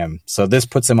onto him. So this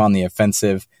puts him on the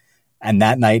offensive, and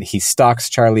that night he stalks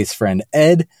Charlie's friend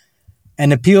Ed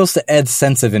and appeals to Ed's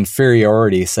sense of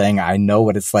inferiority, saying, I know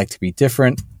what it's like to be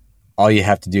different. All you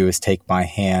have to do is take my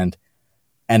hand.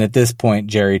 And at this point,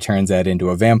 Jerry turns Ed into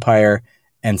a vampire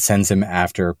and sends him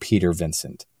after Peter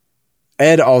Vincent.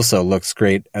 Ed also looks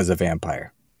great as a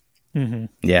vampire. Mm-hmm.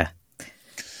 Yeah.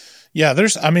 Yeah,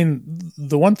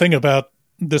 the one thing about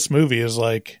this movie is,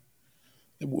 like,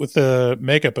 with the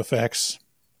makeup effects,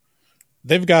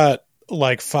 they've got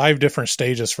like 5 different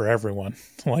stages for everyone.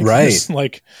 Like,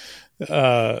 right.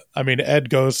 Ed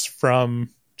goes from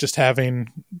just having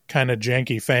kind of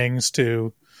janky fangs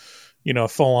to,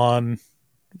 full on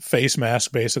face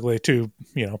mask basically to,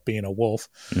 being a wolf.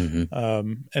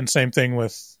 Mm-hmm. And same thing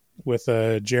with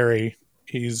Jerry.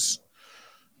 He's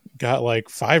got like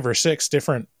 5 or 6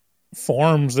 different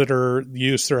forms that are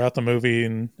used throughout the movie,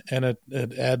 and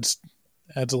it adds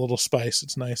a little spice.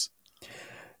 It's nice.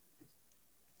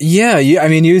 Yeah,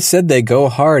 you said they go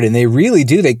hard, and they really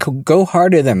do. They go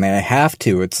harder than they have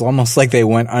to. It's almost like they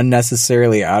went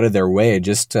unnecessarily out of their way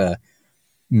just to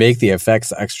make the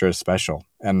effects extra special.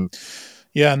 And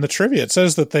yeah, and the trivia, it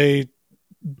says that the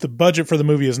budget for the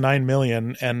movie is $9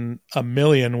 million, and $1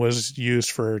 million was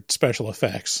used for special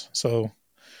effects. So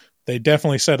they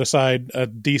definitely set aside a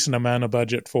decent amount of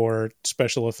budget for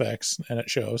special effects, and it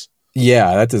shows.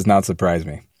 Yeah, that does not surprise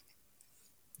me.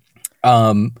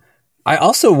 I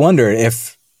also wonder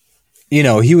if,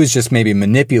 he was just maybe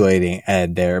manipulating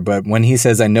Ed there, but when he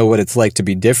says, I know what it's like to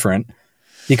be different,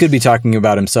 he could be talking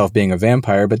about himself being a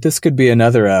vampire, but this could be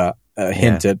another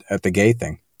hint at the gay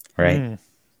thing. Right. Mm.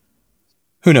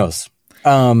 Who knows?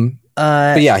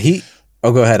 But yeah,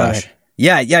 go ahead, Ash.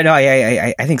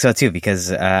 I think so too,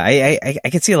 because I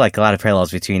could see like a lot of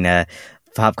parallels between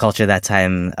pop culture that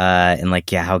time and like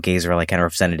how gays were like kind of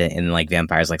represented in like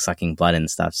vampires like sucking blood and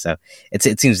stuff. So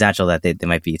it seems natural that they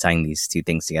might be tying these two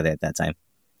things together at that time.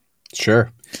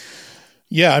 Sure.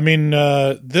 Yeah,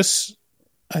 this,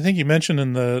 I think you mentioned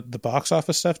in the box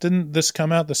office stuff, didn't this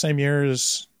come out the same year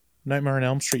as Nightmare on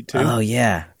Elm Street 2? Oh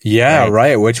yeah. Yeah,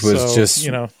 right, which was just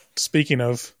speaking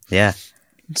of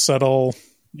subtle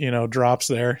drops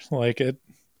there, like it.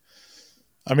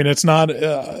 It's not.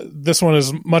 This one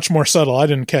is much more subtle. I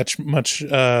didn't catch much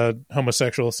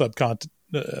homosexual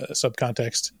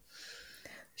subcontext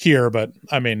here, but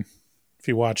if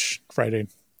you watch Friday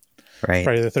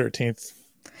the 13th,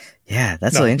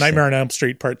 that's really interesting. Nightmare on Elm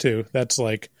Street Part 2. That's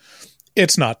like,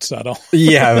 it's not subtle.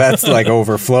 Yeah, that's like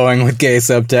overflowing with gay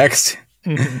subtext.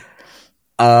 Mm-hmm.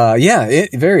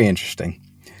 Very interesting.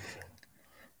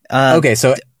 Okay,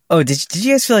 so. Oh, did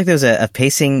you guys feel like there was a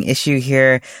pacing issue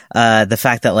here? The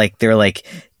fact that like there were like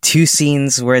 2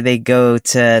 scenes where they go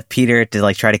to Peter to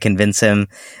like try to convince him,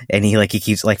 and he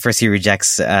keeps like, first he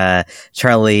rejects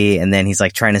Charlie, and then he's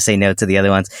like trying to say no to the other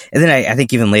ones, and then I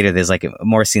think even later there's like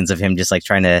more scenes of him just like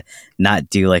trying to not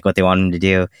do like what they want him to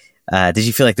do. Did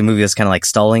you feel like the movie was kind of like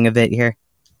stalling a bit here?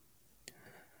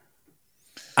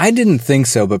 I didn't think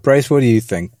so, but Bryce, what do you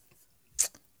think?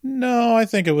 No, I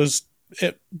think it was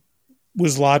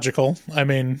logical.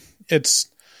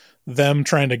 It's them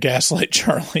trying to gaslight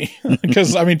Charlie.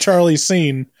 Because, I mean, Charlie's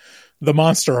seen the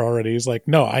monster already. He's like,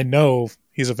 no, I know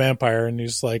he's a vampire. And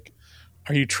he's like,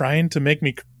 are you trying to make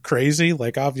me crazy?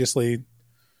 Like, obviously,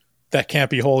 that can't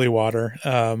be holy water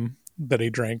that he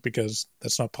drank, because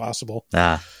that's not possible.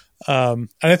 And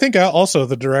I think also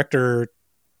the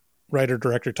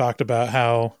writer-director talked about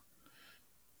how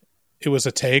it was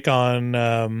a take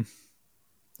on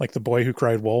like The Boy Who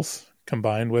Cried Wolf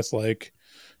combined with like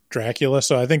Dracula.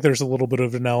 So I think there's a little bit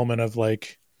of an element of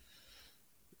like,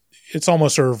 it's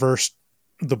almost a reverse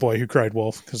The Boy Who Cried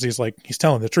Wolf, because he's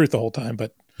telling the truth the whole time,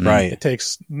 but right, it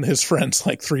takes his friends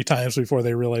like 3 times before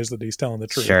they realize that he's telling the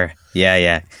truth. Sure.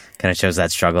 Yeah. Kind of shows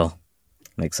that struggle.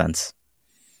 Makes sense.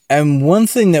 And one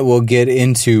thing that we'll get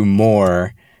into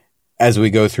more as we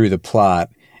go through the plot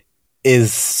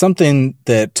is something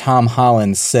that Tom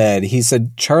Holland said. He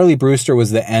said Charlie Brewster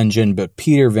was the engine, but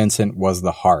Peter Vincent was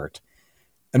the heart.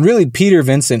 And really, Peter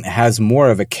Vincent has more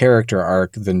of a character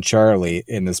arc than Charlie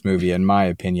in this movie, in my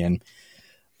opinion.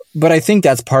 But I think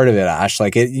that's part of it, Ash.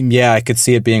 Like, I could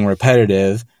see it being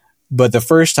repetitive. But the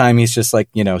first time he's just like,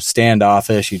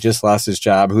 standoffish. He just lost his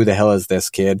job. Who the hell is this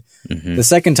kid? Mm-hmm. The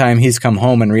second time he's come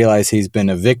home and realized he's been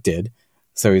evicted.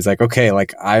 So he's like, okay,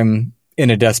 like I'm in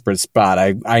a desperate spot.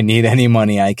 I need any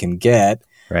money I can get.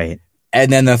 Right.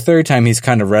 And then the third time he's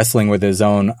kind of wrestling with his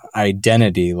own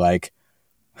identity. Like,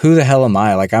 who the hell am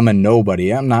I? Like, I'm a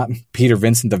nobody. I'm not Peter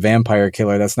Vincent, the vampire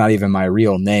killer. That's not even my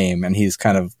real name. And he's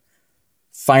kind of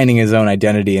finding his own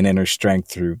identity and inner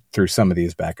strength through some of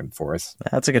these back and forth.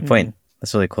 That's a good point.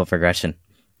 That's really cool progression.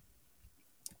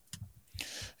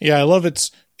 Yeah, I love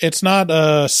it's not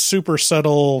a super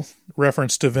subtle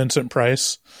reference to Vincent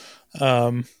Price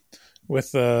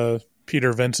with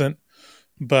Peter Vincent,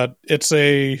 but it's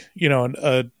a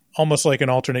almost like an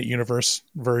alternate universe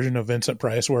version of Vincent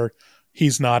Price, where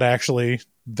he's not actually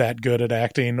that good at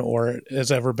acting or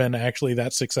has ever been actually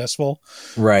that successful.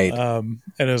 Right. And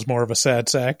is more of a sad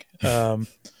sack. But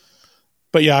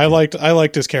yeah, I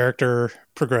liked his character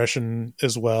progression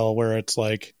as well, where it's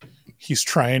like he's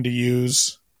trying to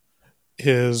use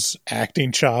his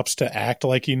acting chops to act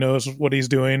like he knows what he's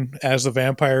doing as a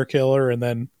vampire killer, and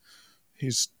then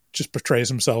he's just portrays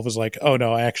himself as like, oh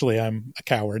no, actually I'm a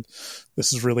coward.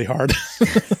 This is really hard.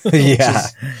 Yeah.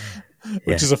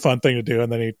 Which is a fun thing to do.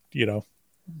 And then he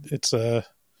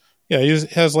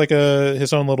has like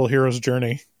his own little hero's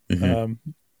journey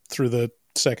through the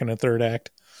second and third act.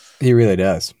 He really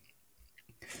does.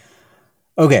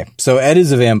 Okay, so Ed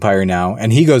is a vampire now,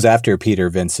 and he goes after Peter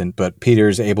Vincent, but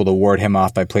Peter's able to ward him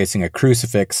off by placing a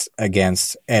crucifix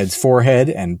against Ed's forehead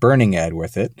and burning Ed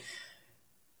with it.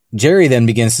 Jerry then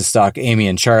begins to stalk Amy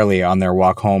and Charlie on their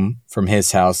walk home from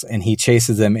his house, and he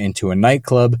chases them into a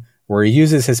nightclub where he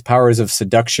uses his powers of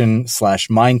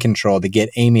seduction/mind control to get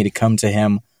Amy to come to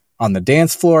him on the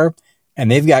dance floor, and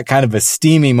they've got kind of a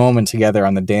steamy moment together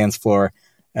on the dance floor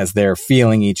as they're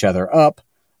feeling each other up.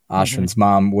 Ashwin's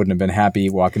mom wouldn't have been happy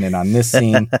walking in on this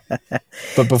scene.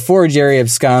 But before Jerry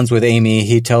absconds with Amy,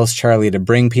 he tells Charlie to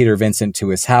bring Peter Vincent to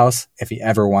his house if he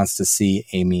ever wants to see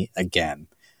Amy again.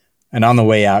 And on the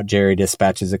way out, Jerry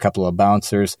dispatches a couple of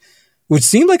bouncers, which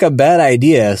seemed like a bad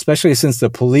idea, especially since the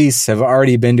police have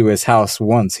already been to his house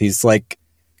once. He's like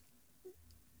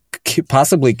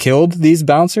possibly killed these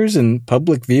bouncers in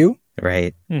public view.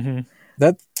 Right. Mm-hmm.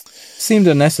 That seemed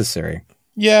unnecessary.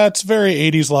 Yeah, it's very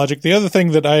 80s logic. The other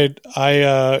thing that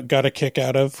I got a kick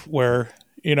out of, where,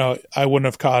 I wouldn't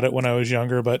have caught it when I was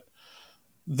younger, but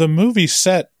the movie's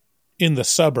set in the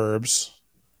suburbs,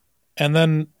 and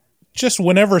then just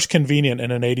whenever's convenient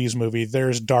in an 80s movie,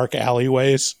 there's dark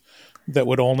alleyways that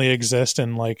would only exist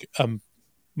in like a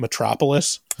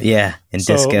metropolis. Yeah, in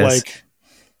discos. Like,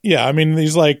 yeah, I mean,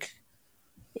 these like,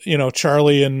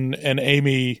 Charlie and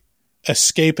Amy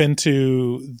escape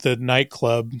into the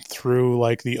nightclub through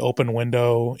like the open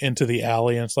window into the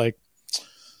alley, and it's like,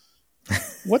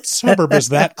 what suburb is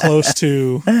that close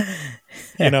to,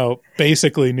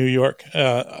 basically New York?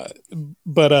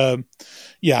 But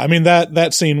yeah, I mean,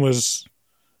 that scene was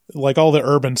like, all the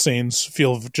urban scenes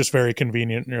feel just very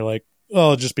convenient, and you're like, well,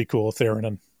 it'd just be cool if they were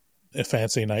in a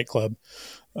fancy nightclub.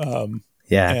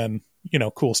 Yeah. And,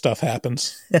 cool stuff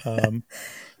happens.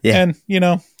 Yeah.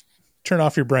 And, turn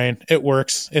off your brain. It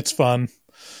works. It's fun.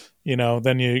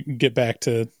 Then you get back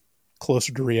to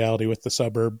closer to reality with the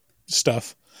suburb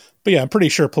stuff. But yeah, I'm pretty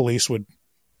sure police would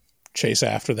chase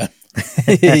after them.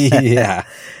 Yeah.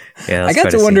 I got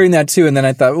to wondering that too. And then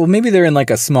I thought, well, maybe they're in like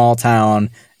a small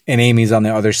town and Amy's on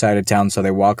the other side of town. So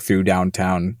they walk through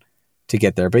downtown to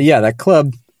get there. But yeah, that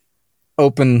club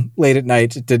open late at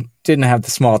night didn't have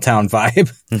the small town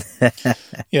vibe.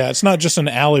 Yeah. It's not just an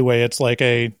alleyway. It's like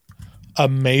a a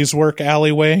maze work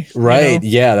alleyway. Right.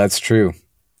 Yeah, that's true.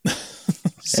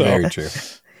 So Very true.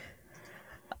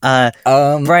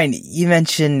 Brian, you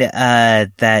mentioned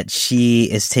that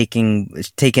she is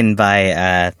taken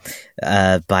by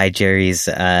Jerry's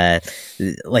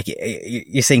like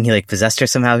you're saying he like possessed her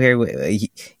somehow here.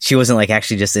 She wasn't like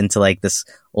actually just into like this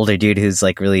older dude who's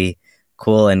like really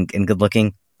cool and good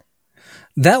looking.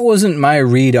 That wasn't my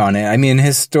read on it. I mean,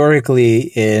 historically,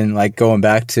 in like going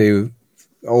back to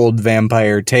old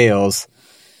vampire tales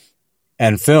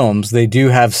and films, they do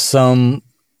have some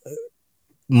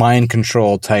mind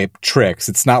control type tricks.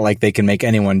 It's not like they can make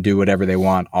anyone do whatever they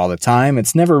want all the time.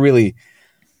 It's never really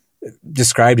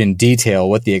described in detail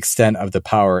what the extent of the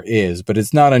power is, but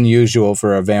it's not unusual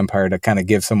for a vampire to kind of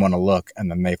give someone a look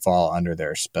and then they fall under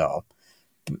their spell.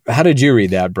 How did you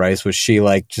read that, Bryce? Was she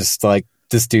like just like,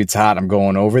 this dude's hot, I'm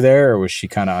going over there, or was she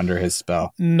kind of under his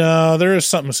spell? No, there is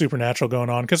something supernatural going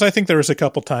on, because I think there was a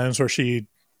couple times where she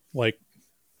like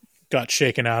got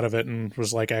shaken out of it and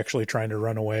was like actually trying to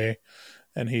run away,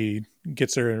 and he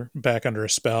gets her back under a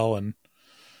spell and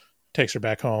takes her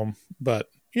back home. But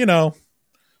you know,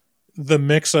 the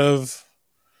mix of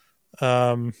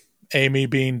Amy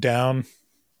being down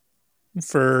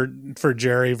for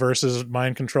Jerry versus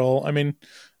mind control, I mean,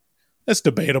 it's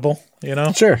debatable, you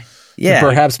know? Sure. Yeah. It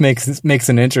perhaps makes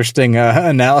an interesting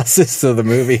analysis of the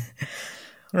movie.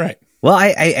 Right. Well,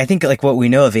 I think like what we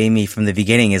know of Amy from the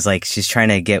beginning is like she's trying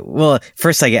to get, well,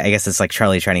 first I guess it's like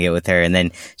Charlie trying to get with her, and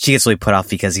then she gets really put off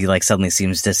because he like suddenly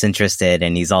seems disinterested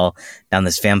and he's all down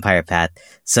this vampire path.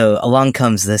 So along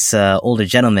comes this older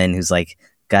gentleman who's like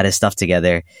got his stuff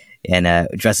together and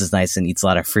dresses nice and eats a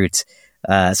lot of fruit.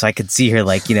 So I could see her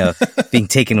like, you know, being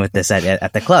taken with this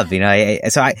at the club, you know. I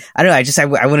don't know.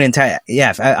 I wouldn't entirely.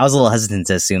 Yeah, I was a little hesitant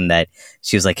to assume that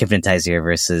she was like hypnotized here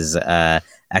versus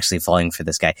actually falling for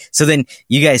this guy. So then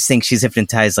you guys think she's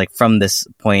hypnotized like from this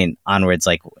point onwards,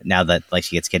 like now that like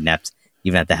she gets kidnapped,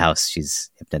 even at the house, she's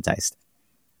hypnotized.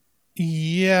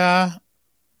 Yeah.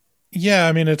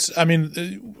 I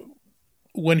mean,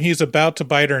 when he's about to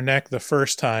bite her neck the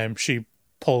first time, she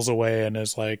pulls away and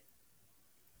is like,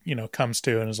 you know, comes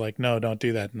to and is like, no, don't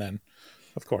do that. And then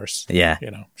of course, yeah,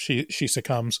 you know, she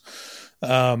succumbs.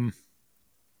 Yeah,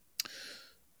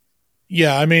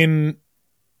 I mean,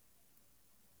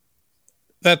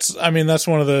 that's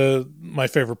one of my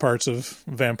favorite parts of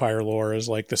vampire lore is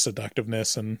like the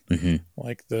seductiveness and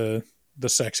like the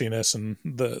sexiness and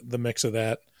the mix of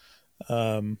that.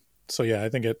 So yeah, I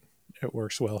think it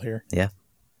works well here. Yeah.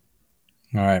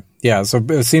 All right. Yeah. So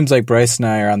it seems like Bryce and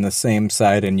I are on the same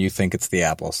side, and you think it's the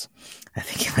apples. I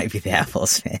think it might be the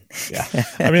apples, man. Yeah.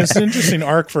 I mean, it's an interesting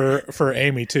arc for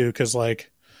Amy too, because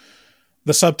like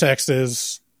the subtext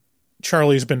is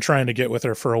Charlie's been trying to get with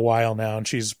her for a while now, and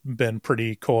she's been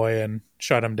pretty coy and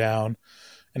shut him down,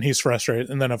 and he's frustrated.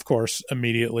 And then, of course,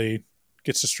 immediately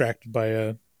gets distracted by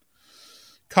a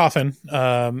coffin.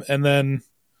 And then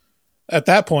at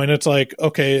that point, it's like,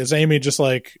 okay, is Amy just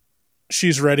like,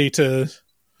 she's ready to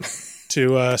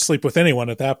sleep with anyone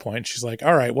at that point? She's like,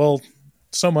 all right, well,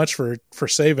 so much for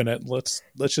saving it. Let's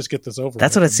just get this over.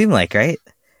 That's what it seemed like, right?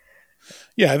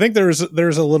 Yeah, I think there's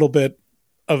a little bit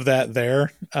of that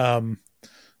there.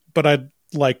 But I'd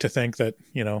like to think that,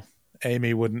 you know,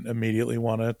 Amy wouldn't immediately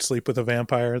want to sleep with a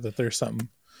vampire, that there's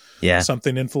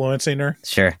something influencing her.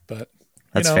 Sure. But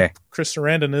that's fair. Chris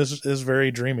Sarandon is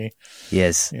very dreamy. He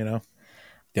is. You know.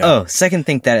 Yeah. Oh, second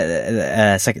thing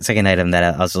that second item that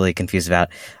I was really confused about.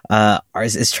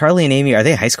 Is Charlie and Amy, are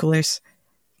they high schoolers?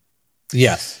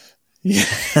 Yes. Yeah.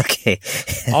 Okay.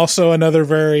 Also another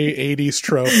very 80s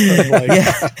trope of like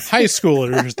high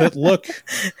schoolers that look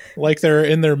like they're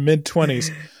in their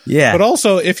mid-20s. Yeah. But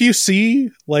also if you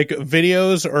see like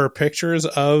videos or pictures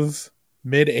of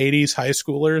mid-80s high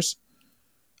schoolers,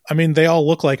 I mean, they all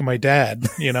look like my dad,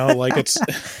 you know, like it's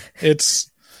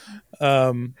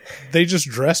they just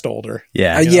dressed older.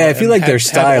 Yeah. Yeah, I feel like their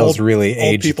styles really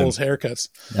aged old people's haircuts.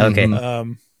 Okay.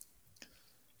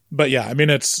 But yeah, I mean,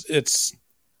 it's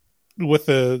with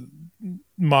the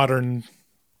modern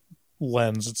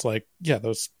lens, it's like, yeah,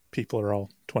 those people are all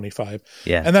 25.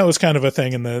 Yeah. And that was kind of a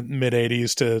thing in the mid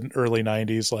 80s to early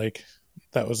 90s. Like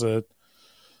that was a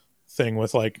thing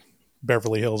with like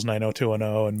Beverly Hills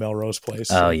 90210 and Melrose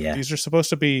Place. Oh, like, yeah. These are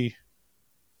supposed to be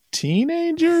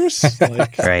teenagers.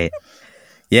 Like, right.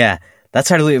 Yeah. That's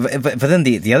hard to believe. But then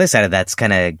the other side of that's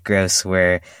kind of gross,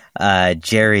 where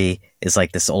Jerry is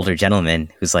like this older gentleman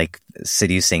who's like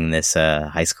seducing this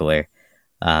high schooler.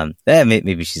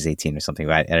 Maybe she's 18 or something,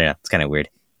 but I don't know. It's kind of weird.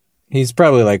 He's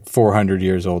probably like 400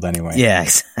 years old anyway. Yeah,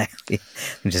 exactly.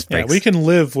 We can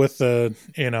live with the,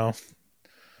 you know,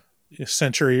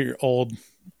 century-old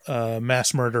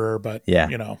mass murderer, but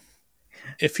Yeah.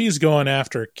 if he's going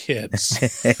after kids,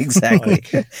 Exactly.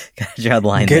 Gotta draw the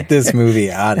line Get there. this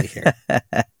movie out of here.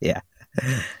 Yeah.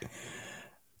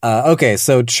 Okay,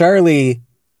 so Charlie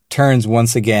turns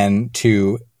once again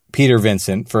to Peter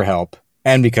Vincent for help.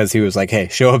 And because he was like, hey,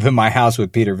 show up at my house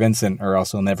with Peter Vincent or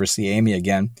else we'll never see Amy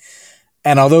again.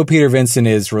 And although Peter Vincent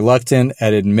is reluctant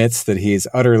and admits that he's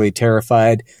utterly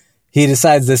terrified, he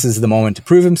decides this is the moment to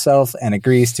prove himself and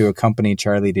agrees to accompany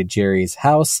Charlie to Jerry's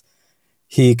house.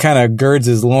 He kind of girds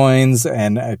his loins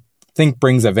and I think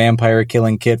brings a vampire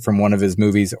killing kit from one of his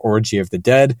movies, Orgy of the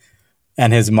Dead.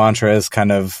 And his mantra is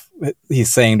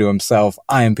he's saying to himself,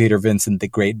 I am Peter Vincent, the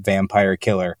great vampire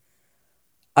killer.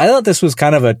 I thought this was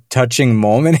kind of a touching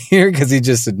moment here because he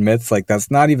just admits that's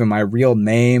not even my real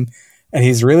name. And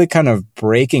he's really kind of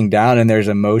breaking down and there's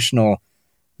emotional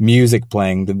music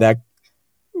playing.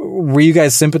 Were you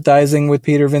guys sympathizing with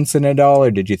Peter Vincent at all? Or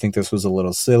did you think this was a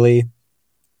little silly?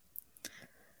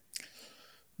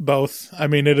 both. I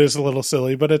mean, it is a little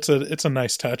silly, but it's a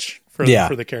nice touch for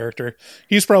the character.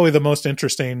 He's probably the most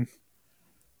interesting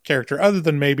character other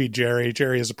than maybe Jerry.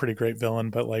 Jerry is a pretty great villain,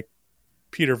 but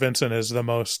Peter Vincent is the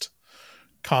most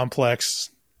complex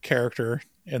character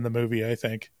in the movie, I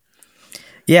think.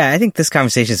 Yeah, I think this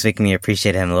conversation is making me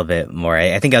appreciate him a little bit more.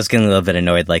 I think I was getting a little bit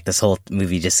annoyed. This whole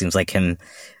movie just seems like him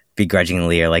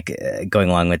begrudgingly or going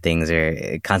along with things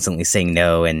or constantly saying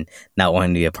no and not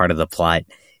wanting to be a part of the plot,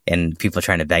 and people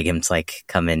trying to beg him to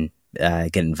come in,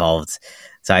 get involved.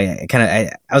 So I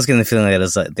was getting the feeling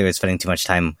that they were spending too much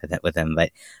time with him,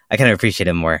 but I kind of appreciate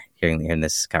him more hearing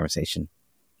this conversation.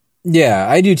 Yeah,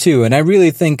 I do too. And I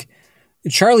really think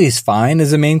Charlie's fine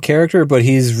as a main character, but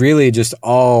he's really just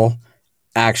all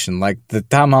action. The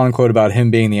Tom Holland quote about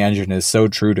him being the engine is so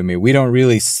true to me. We don't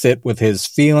really sit with his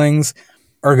feelings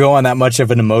or go on that much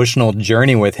of an emotional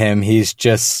journey with him. He's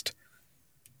just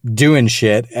doing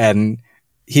shit and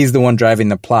he's the one driving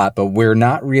the plot, but we're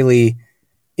not really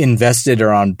invested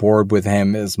or on board with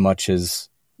him as much as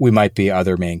we might be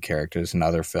other main characters in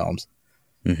other films.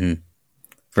 Mm-hmm.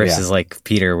 Versus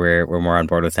Peter, we're more on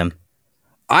board with him.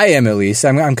 I am, at least.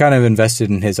 I'm kind of invested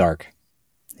in his arc.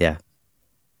 Yeah.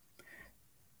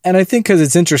 And I think because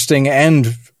it's interesting,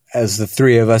 and as the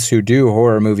three of us who do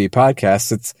horror movie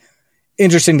podcasts, it's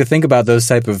interesting to think about those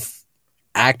type of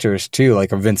actors too,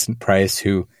 like a Vincent Price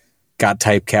who got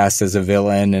typecast as a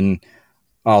villain and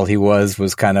all he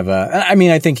was kind of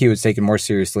I think he was taken more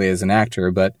seriously as an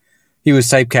actor, but he was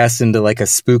typecast into a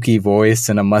spooky voice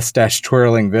and a mustache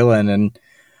twirling villain. And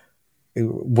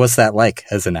what's that like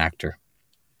as an actor?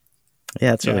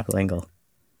 Yeah, it's a really cool angle.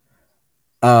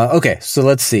 Okay, so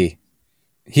let's see.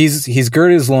 He's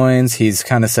girded his loins. He's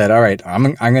kind of said, all right,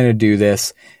 I'm going to do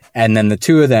this. And then the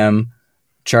two of them,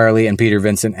 Charlie and Peter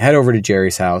Vincent, head over to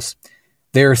Jerry's house.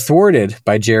 They're thwarted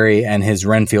by Jerry and his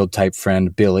Renfield-type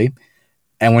friend, Billy.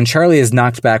 And when Charlie is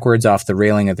knocked backwards off the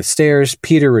railing of the stairs,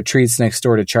 Peter retreats next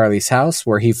door to Charlie's house,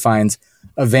 where he finds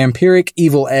a vampiric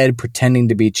Evil Ed pretending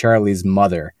to be Charlie's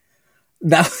mother.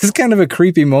 That was kind of a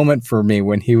creepy moment for me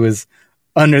when he was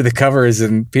under the covers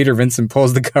and Peter Vincent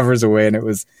pulls the covers away and it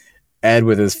was Ed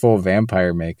with his full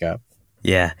vampire makeup.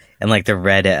 Yeah, and the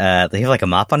red, did he have a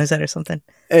mop on his head or something?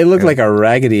 It looked like a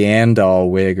Raggedy Ann doll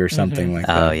wig or something like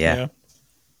that. Oh, yeah.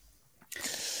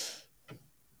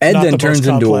 Ed Not then the turns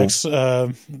most into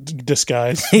complex,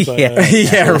 disguise. But,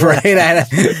 yeah, right.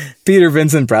 Peter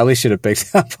Vincent probably should have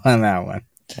picked up on that one.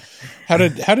 How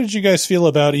did you guys feel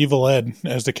about Evil Ed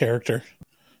as the character?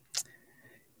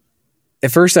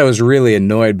 At first, I was really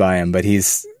annoyed by him, but he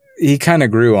kind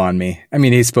of grew on me. I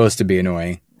mean, he's supposed to be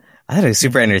annoying. I thought it was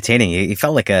super entertaining. He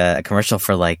felt like a commercial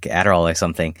for Adderall or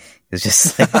something. It was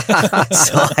just so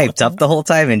hyped up the whole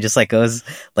time and just goes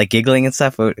giggling and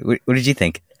stuff. What did you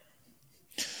think?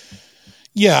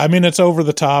 Yeah, I mean, it's over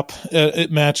the top.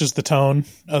 It matches the tone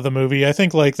of the movie. I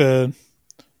think the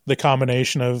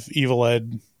combination of Evil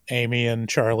Ed, Amy, and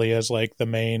Charlie as the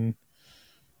main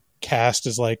cast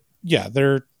is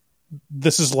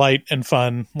this is light and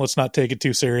fun. Let's not take it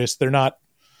too serious. They're not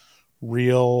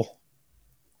real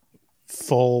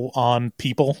full on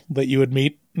people that you would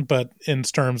meet, but in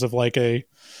terms of a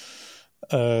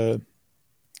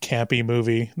campy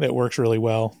movie that works really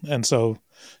well. And so,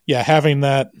 yeah, having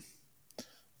that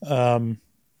kind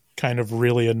of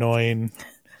really annoying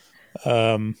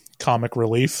comic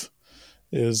relief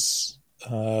is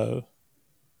a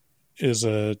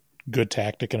good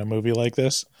tactic in a movie like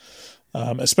this,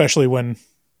 especially when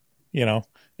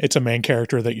it's a main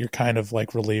character that you're kind of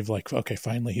relieved, okay,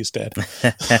 finally he's dead.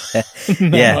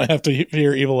 Yeah, I don't have to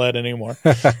hear Evil Ed anymore.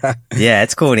 Yeah,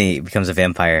 it's cool when he becomes a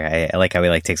vampire. I like how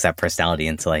he takes that personality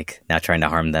into not trying to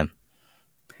harm them.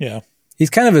 Yeah. He's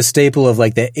kind of a staple of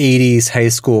like the 80s high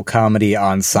school comedy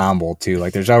ensemble too.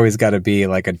 Like there's always got to be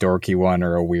like a dorky one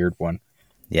or a weird one.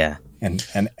 Yeah. And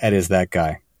Ed is that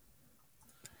guy.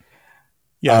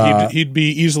 Yeah, he'd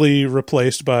be easily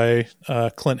replaced by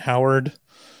Clint Howard,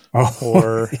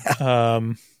 or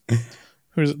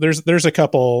there's a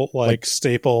couple like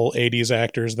staple 80s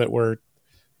actors that were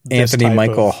Anthony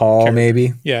Michael Hall, character.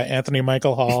 maybe. Yeah, Anthony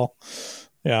Michael Hall.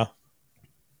 Yeah,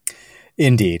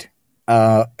 indeed.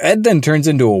 Ed then turns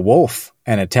into a wolf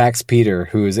and attacks Peter,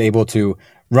 who is able to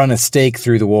run a stake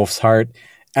through the wolf's heart.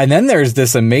 And then there's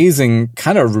this amazing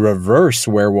kind of reverse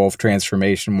werewolf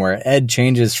transformation where Ed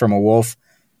changes from a wolf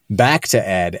back to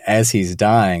Ed as he's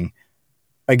dying.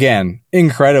 Again,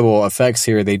 incredible effects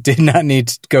here. They did not need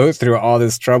to go through all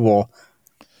this trouble,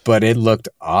 but it looked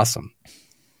awesome.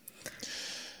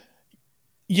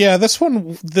 Yeah,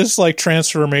 this like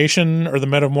transformation or the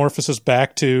metamorphosis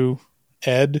back to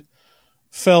Ed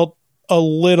felt a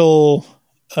little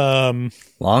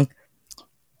long,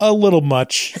 a little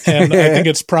much, and I think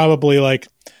it's probably like,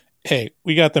 hey,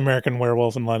 we got the American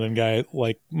Werewolf in London guy,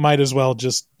 like might as well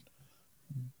just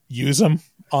use him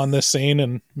on this scene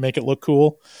and make it look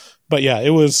cool. But yeah, it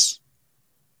was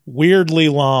weirdly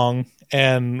long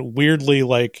and weirdly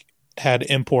like had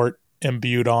import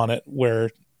imbued on it,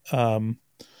 where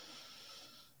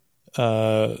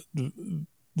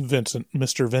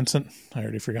Mr. Vincent, I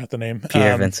already forgot the name.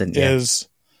 Peter Vincent,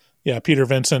 yeah. Peter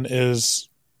Vincent is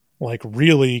like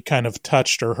really kind of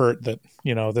touched or hurt that,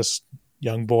 you know, this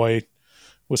young boy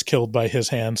was killed by his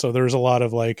hand. So there's a lot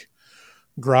of like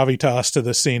gravitas to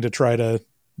the scene to try to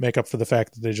make up for the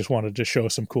fact that they just wanted to show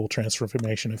some cool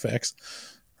transformation effects.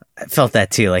 I felt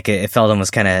that too. Like it felt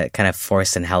almost kind of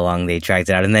forced in how long they dragged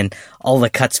it out, and then all the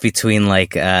cuts between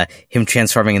like him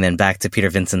transforming and then back to Peter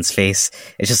Vincent's face.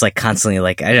 It's just like constantly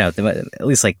like, I don't know, at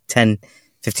least like 10,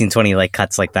 15, 20 like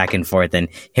cuts like back and forth, and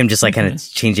him just like kind of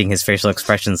changing his facial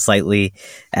expression slightly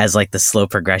as like the slow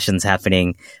progression's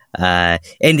happening. And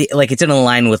like it didn't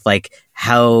align with like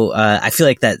how I feel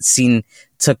like that scene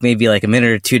took maybe like a minute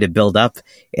or two to build up,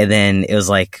 and then it was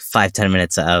like 5-10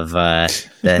 minutes of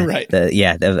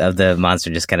the monster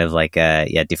just kind of like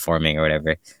deforming or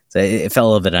whatever. So it felt a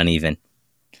little bit uneven.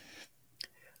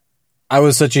 I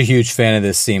was such a huge fan of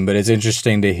this scene, but it's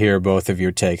interesting to hear both of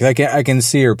your takes. I can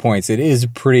see your points. It is a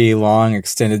pretty long,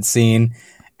 extended scene,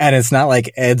 and it's not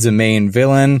like Ed's a main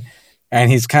villain, and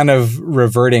he's kind of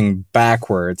reverting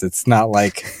backwards. It's not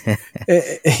like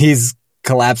he's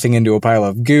collapsing into a pile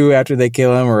of goo after they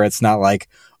kill him, or it's not like,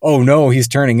 oh no, he's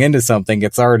turning into something.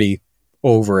 It's already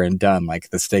over and done.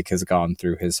 Like the stake has gone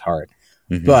through his heart.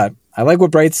 Mm-hmm. But I like what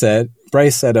Bryce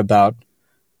said about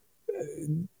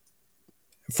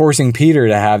forcing Peter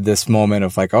to have this moment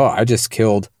of like, oh, I just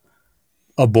killed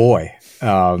a boy.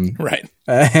 Right.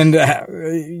 And I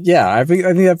think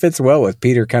that fits well with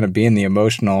Peter kind of being the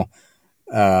emotional,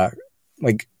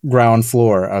 like ground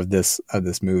floor of this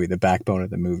movie, the backbone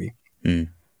of the movie. Mm.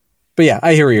 But yeah,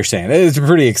 I hear what you're saying. It's a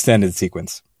pretty extended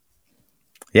sequence.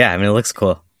 Yeah, I mean, it looks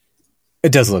cool.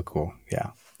 It does look cool,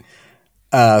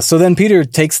 yeah. So then Peter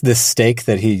takes this stake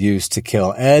that he used to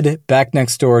kill Ed back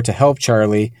next door to help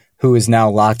Charlie, who is now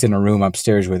locked in a room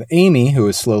upstairs with Amy, who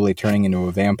is slowly turning into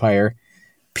a vampire.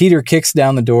 Peter kicks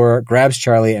down the door, grabs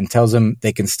Charlie, and tells him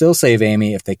they can still save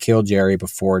Amy if they kill Jerry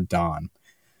before dawn.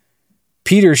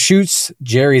 Peter shoots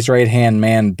Jerry's right-hand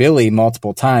man, Billy,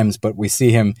 multiple times, but we see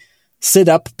him sit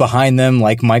up behind them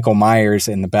like Michael Myers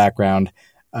in the background,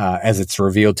 as it's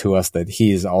revealed to us that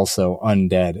he is also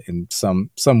undead in some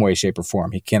way, shape, or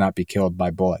form. He cannot be killed by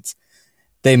bullets.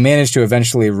 They manage to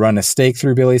eventually run a stake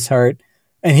through Billy's heart,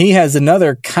 and he has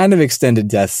another kind of extended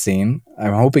death scene.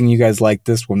 I'm hoping you guys like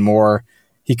this one more.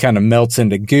 He kind of melts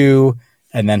into goo,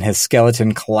 and then his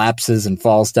skeleton collapses and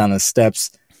falls down the steps,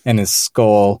 and his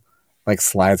skull like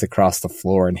slides across the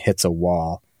floor and hits a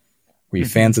wall. Were you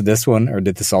fans of this one, or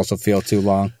did this also feel too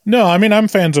long? No, I mean, I'm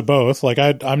fans of both. Like,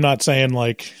 I'm not saying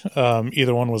like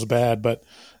either one was bad, but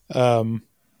one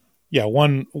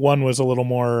was a little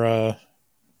more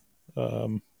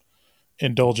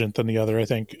indulgent than the other, I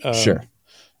think. Sure.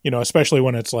 You know, especially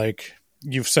when it's like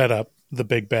you've set up the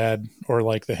big bad or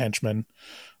like the henchman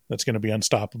that's going to be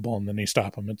unstoppable, and then you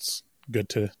stop him. It's good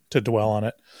to dwell on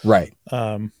it. Right.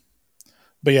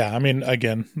 But yeah, I mean,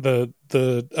 again, the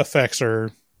effects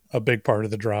are a big part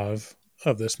of the draw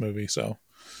of this movie. So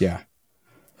yeah,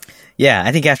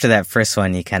 I think after that first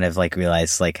one, you kind of like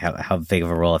realize like how big of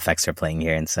a role effects are playing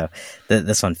here, and so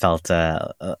this one felt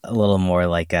a little more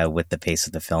like with the pace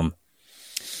of the film.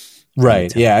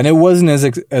 Right. Yeah, and it wasn't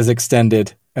as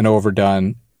extended and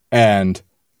overdone, and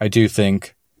I do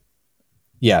think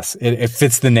Yes, it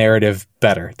fits the narrative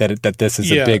better that this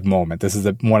is a big moment. This is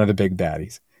one of the big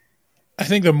baddies. I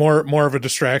think the more of a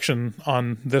distraction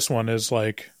on this one is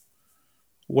like,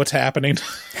 what's happening?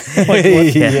 What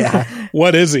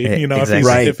is he? You know,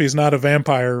 exactly. if he's not a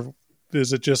vampire,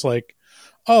 is it just like,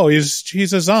 oh,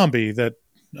 he's a zombie that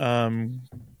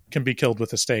can be killed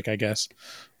with a stake, I guess.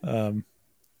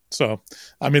 So,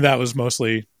 I mean, that was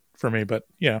mostly for me, but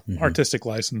artistic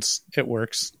license, it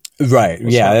works. Right.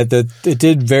 Yeah. It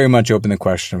did very much open the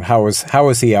question of how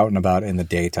was he out and about in the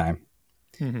daytime?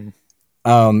 Mm-hmm.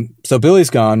 So Billy's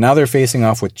gone. Now they're facing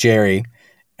off with Jerry,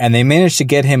 and they manage to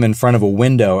get him in front of a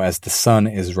window as the sun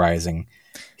is rising.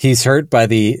 He's hurt by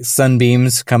the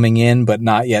sunbeams coming in, but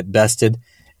not yet bested,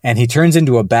 and he turns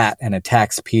into a bat and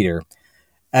attacks Peter.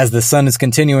 As the sun is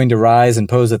continuing to rise and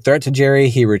pose a threat to Jerry,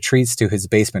 he retreats to his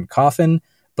basement coffin,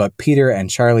 but Peter and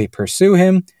Charlie pursue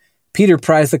him. Peter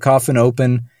pries the coffin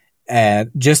open, and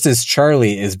just as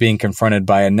Charlie is being confronted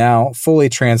by a now fully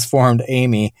transformed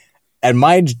Amy, and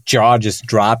my jaw just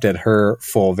dropped at her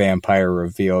full vampire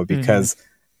reveal because,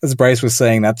 as Bryce was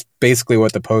saying, that's basically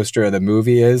what the poster of the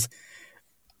movie is.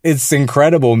 It's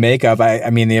incredible makeup.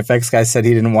 I mean, the effects guy said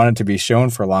he didn't want it to be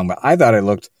shown for long, but I thought it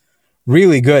looked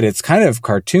really good. It's kind of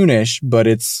cartoonish, but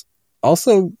it's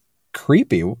also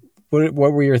creepy. What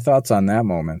were your thoughts on that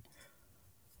moment?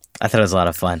 I thought it was a lot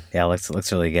of fun. Yeah, it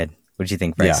looks really good. What did you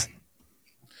think, Bryce?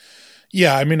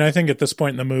 Yeah, I mean, I think at this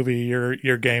point in the movie,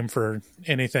 you're game for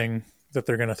anything that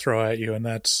they're going to throw at you, and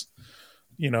that's,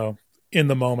 you know, in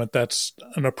the moment, that's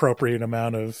an appropriate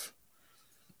amount of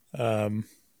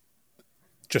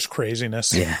just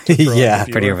craziness. Yeah,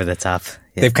 pretty over the top.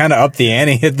 Yeah. They've kind of upped the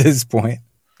ante at this point.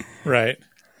 Right.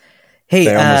 Hey,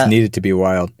 they almost needed to be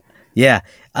wild. Yeah.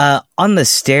 On the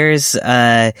stairs,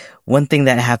 one thing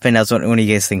that happened, I was wondering, what do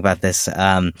you guys think about this?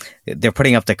 They're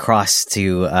putting up the cross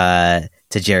to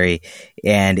Jerry,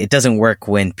 and it doesn't work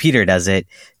when Peter does it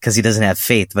because he doesn't have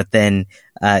faith, but then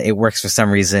it works for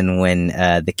some reason when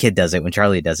the kid does it, when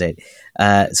Charlie does it.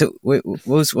 So what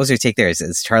was your take there?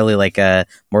 Is Charlie like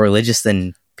more religious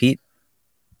than Pete?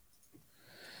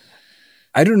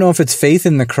 I don't know if it's faith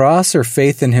in the cross or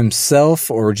faith in himself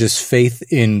or just faith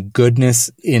in goodness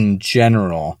in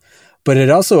general. But it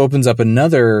also opens up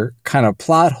another kind of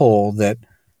plot hole that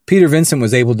Peter Vincent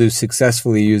was able to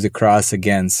successfully use a cross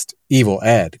against Evil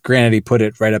Ed. Granted, he put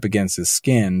it right up against his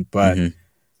skin, but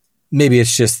maybe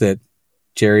it's just that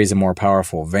Jerry's a more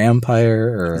powerful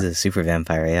vampire. Or he's a super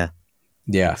vampire, yeah.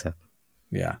 Yeah. So.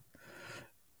 Yeah.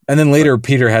 And then later,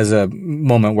 Peter has a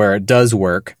moment where it does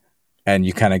work, and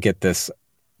you kind of get this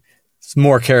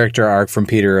more character arc from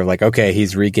Peter of like, okay,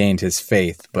 he's regained his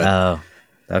faith. But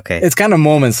okay. It's kind of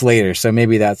moments later, so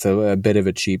maybe that's a bit of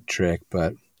a cheap trick,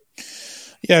 but...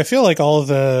 Yeah, I feel like all of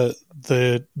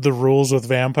the rules with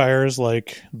vampires,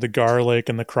 like the garlic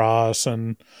and the cross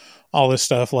and all this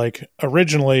stuff, like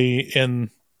originally in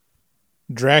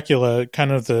Dracula,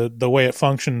 kind of the way it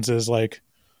functions is like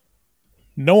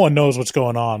no one knows what's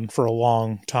going on for a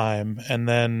long time, and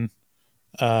then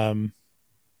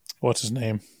what's his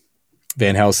name?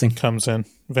 Van Helsing comes in.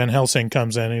 Van Helsing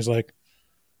comes in. He's like,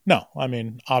 no, I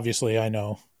mean, obviously I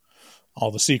know all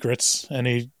the secrets, and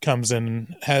he comes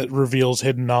in, reveals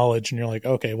hidden knowledge, and you're like,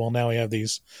 okay, well now we have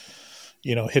these,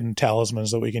 you know, hidden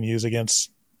talismans that we can use against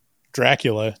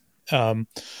Dracula. And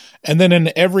then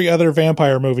in every other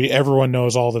vampire movie, everyone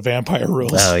knows all the vampire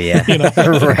rules. Oh yeah, you know,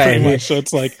 right. Pretty much. So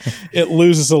it's like it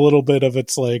loses a little bit of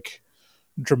its like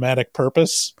dramatic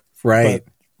purpose, right?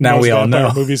 Now we all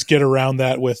know. Movies get around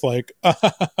that with like,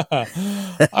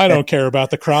 I don't care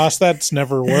about the cross. That's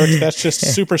never worked. That's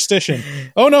just superstition.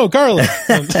 Oh no, garlic.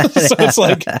 So it's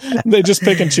like they just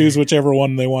pick and choose whichever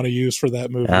one they want to use for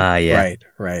that movie. Yeah.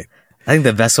 Right. I think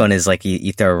the best one is like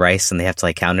you throw rice and they have to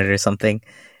like count it or something.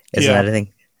 Isn't that a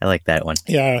thing? I like that one.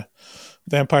 Yeah.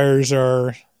 Vampires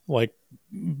are like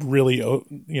really,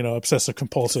 you know, obsessive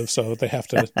compulsive. So they have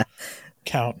to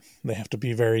count. They have to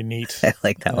be very neat. I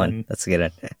like that one. That's a good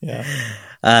one.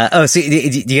 Yeah. So do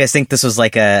you guys think this was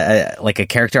like a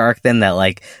character arc then, that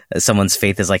like someone's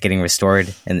faith is like getting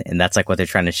restored, and that's like what they're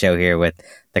trying to show here with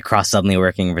the cross suddenly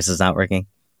working versus not working?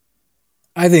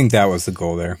 I think that was the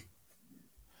goal there.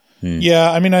 Yeah,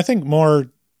 I mean, I think more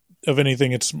of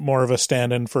anything, it's more of a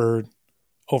stand-in for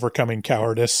overcoming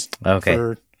cowardice.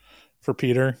 Okay. For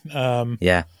Peter.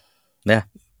 Yeah.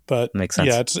 But makes sense.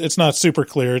 Yeah, it's not super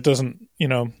clear. It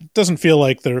doesn't feel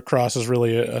like the cross is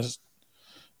really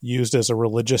used as a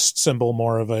religious symbol,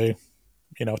 more of a,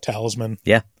 you know, talisman.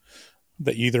 Yeah.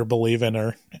 That you either believe in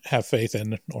or have faith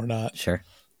in or not. Sure.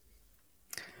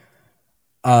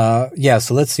 So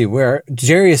let's see, where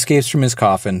Jerry escapes from his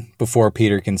coffin before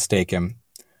Peter can stake him.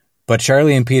 But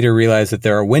Charlie and Peter realize that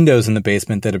there are windows in the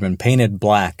basement that have been painted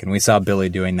black, and we saw Billy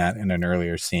doing that in an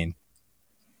earlier scene.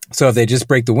 So if they just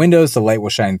break the windows, the light will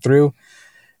shine through.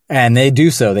 And they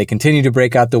do so. They continue to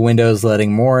break out the windows,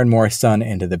 letting more and more sun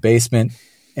into the basement.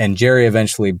 And Jerry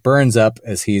eventually burns up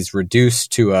as he's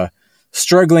reduced to a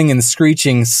struggling and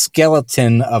screeching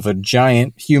skeleton of a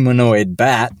giant humanoid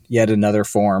bat, yet another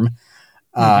form.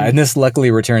 And this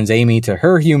luckily returns Amy to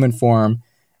her human form.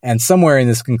 And somewhere in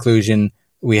this conclusion,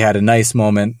 we had a nice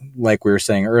moment, like we were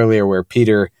saying earlier, where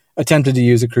Peter attempted to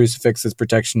use a crucifix as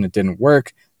protection. It didn't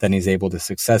work. Then he's able to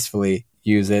successfully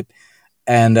use it.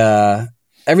 And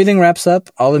everything wraps up.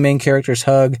 All the main characters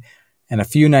hug. And a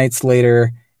few nights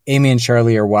later, Amy and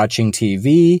Charlie are watching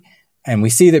TV. And we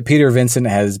see that Peter Vincent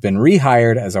has been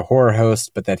rehired as a horror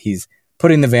host, but that he's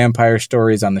putting the vampire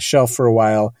stories on the shelf for a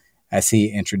while as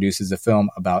he introduces a film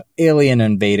about alien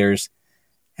invaders.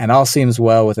 And all seems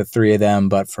well with the three of them,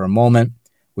 but for a moment,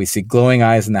 we see glowing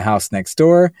eyes in the house next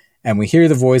door, and we hear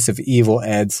the voice of Evil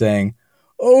Ed saying,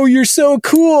 "Oh, you're so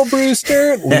cool,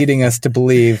 Brewster," leading us to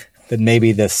believe that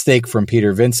maybe the stake from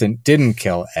Peter Vincent didn't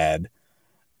kill Ed.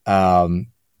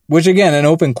 Which, again, an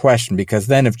open question, because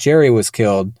then if Jerry was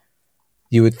killed,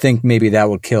 you would think maybe that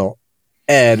would kill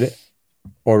Ed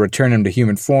or return him to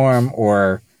human form,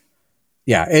 or...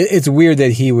 Yeah, it's weird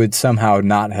that he would somehow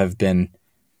not have been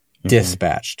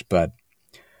dispatched, but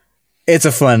it's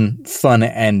a fun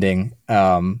ending.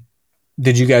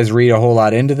 Did you guys read a whole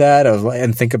lot into that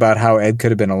and think about how Ed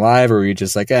could have been alive, or were you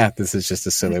just like, this is just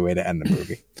a silly way to end the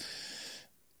movie?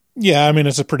 Yeah, I mean,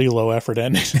 it's a pretty low effort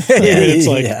ending. I mean, it's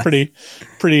like pretty,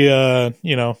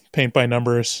 paint by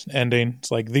numbers ending.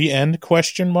 It's like the end ? Right.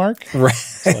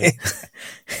 It's like,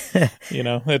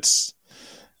 it's,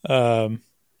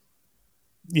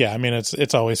 yeah, I mean,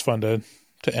 it's always fun to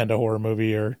end a horror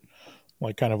movie or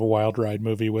like kind of a wild ride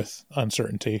movie with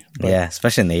uncertainty. But, yeah,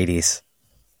 especially in the 80s.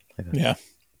 Yeah.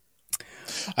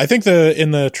 I think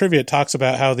in the trivia it talks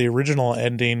about how the original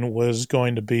ending was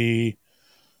going to be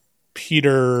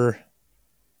Peter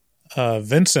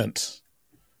Vincent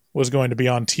was going to be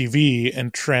on TV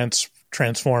and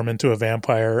transform into a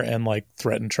vampire and like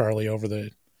threaten Charlie over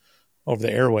the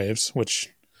airwaves, which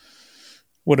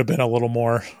would have been a little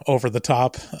more over the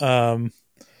top. But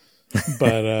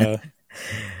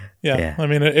yeah, I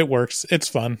mean, it works. It's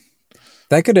fun.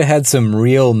 That could have had some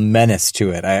real menace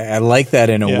to it. I like that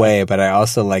in a way, but I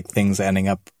also like things ending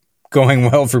up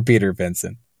going well for Peter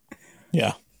Vincent.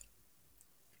 Yeah.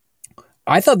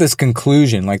 I thought this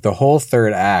conclusion, like the whole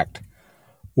third act,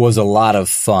 was a lot of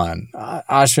fun.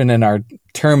 Ashwin, in our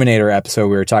Terminator episode,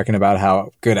 we were talking about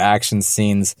how good action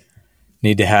scenes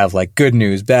need to have like good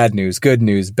news, bad news, good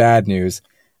news, bad news.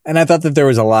 And I thought that there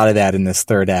was a lot of that in this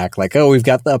third act. Like, oh, we've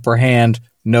got the upper hand.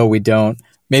 No, we don't.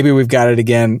 Maybe we've got it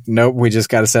again. Nope, we just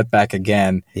got a setback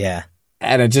again. Yeah.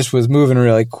 And it just was moving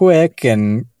really quick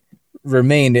and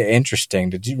remained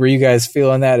interesting. Were you guys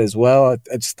feeling that as well?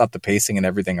 I just thought the pacing and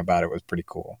everything about it was pretty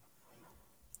cool.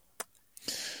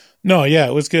 No, yeah,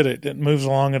 it was good. It moves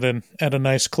along at a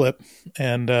nice clip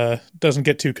and doesn't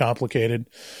get too complicated.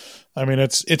 I mean,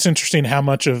 it's interesting how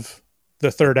much of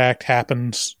the third act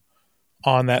happens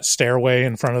on that stairway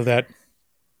in front of that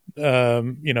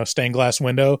stained glass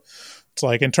window. It's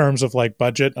like, in terms of like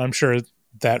budget, I'm sure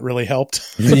that really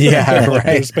helped. Yeah, right.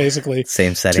 It was basically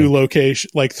same setting, 2 location,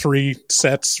 like 3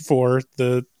 sets for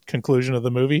the conclusion of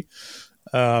the movie.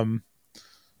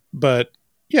 But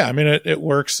yeah, I mean, it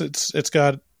works. It's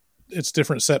got its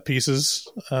different set pieces.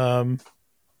 And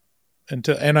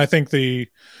I think the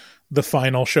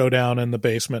final showdown in the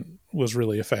basement was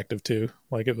really effective too.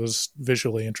 Like, it was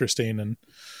visually interesting and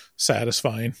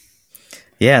satisfying.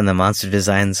 Yeah, and the monster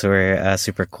designs were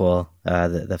super cool.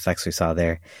 The effects we saw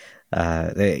there. I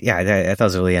thought it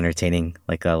was really entertaining,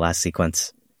 like last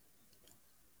sequence.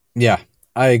 Yeah,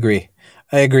 I agree.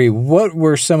 What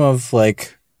were some of,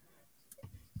 like,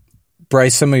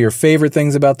 Bryce, some of your favorite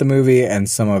things about the movie and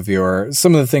some of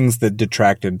the things that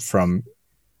detracted from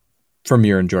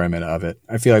your enjoyment of it?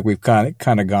 I feel like we've kind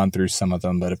of gone through some of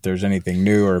them, but if there's anything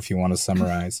new or if you want to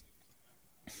summarize.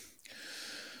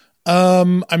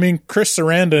 I mean, Chris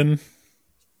Sarandon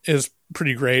is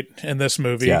pretty great in this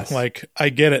movie. Yes. Like, I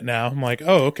get it now. I'm like,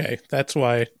 oh, okay, that's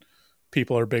why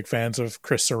people are big fans of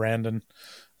Chris Sarandon.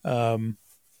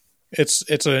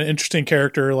 It's an interesting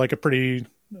character, like a pretty.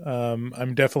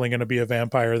 I'm definitely going to be a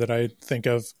vampire that I think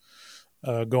of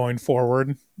going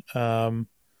forward. And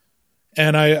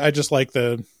I just like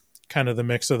the kind of the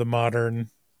mix of the modern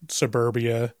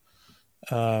suburbia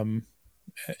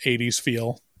 80s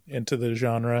feel into the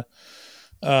genre.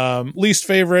 Least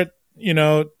favorite,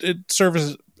 it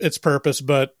serves its purpose,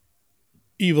 but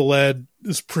Evil Ed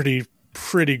is pretty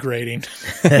pretty grating.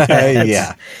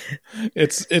 Yeah.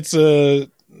 It's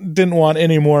didn't want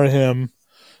any more of him,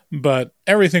 but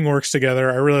everything works together.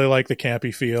 I really like the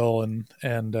campy feel and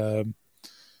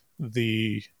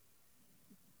the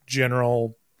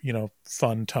general,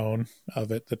 fun tone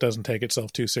of it that doesn't take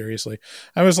itself too seriously.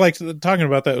 I was like talking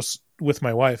about that with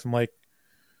my wife. I'm like,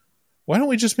 why don't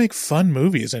we just make fun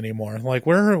movies anymore? Like,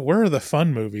 where are the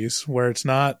fun movies where it's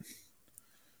not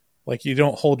like you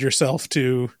don't hold yourself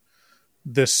to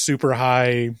this super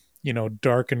high,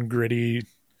 dark and gritty,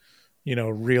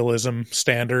 realism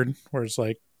standard, where it's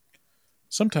like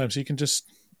sometimes you can just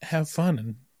have fun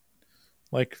and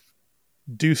like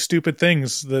do stupid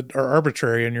things that are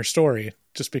arbitrary in your story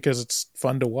just because it's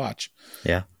fun to watch.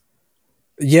 Yeah.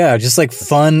 Yeah, just like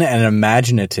fun and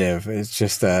imaginative. It's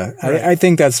just right. I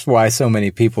think that's why so many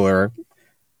people are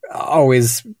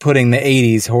always putting the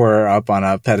 80s horror up on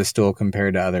a pedestal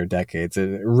compared to other decades.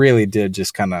 It really did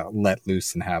just kind of let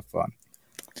loose and have fun.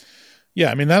 Yeah,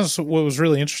 I mean, that's what was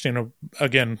really interesting.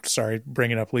 Again, sorry,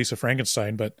 bringing up Lisa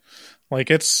Frankenstein, but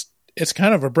like it's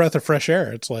kind of a breath of fresh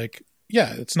air. It's like,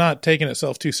 yeah, it's not taking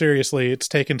itself too seriously. It's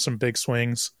taking some big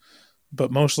swings, but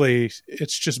mostly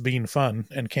it's just being fun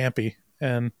and campy.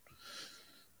 And,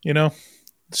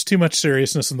 there's too much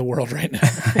seriousness in the world right now.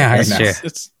 That's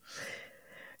true.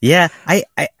 Yeah, I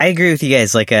agree with you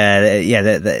guys. Like,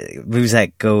 the movies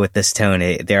that go with this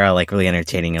tone, they're all like really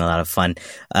entertaining and a lot of fun.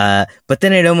 But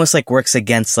then it almost like works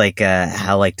against like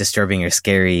how like disturbing or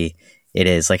scary it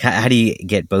is. Like, how do you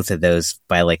get both of those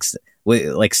by like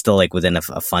still like within a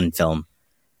fun film?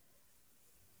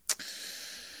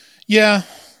 Yeah,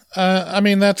 I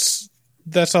mean that's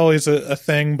always a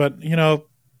thing, but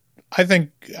I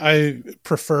think I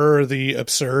prefer the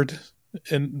absurd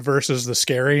versus the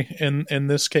scary in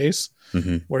this case,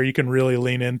 where you can really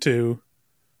lean into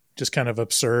just kind of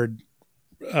absurd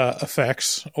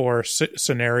effects or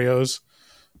scenarios,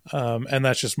 and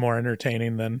that's just more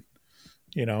entertaining than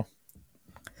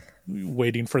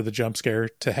waiting for the jump scare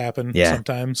to happen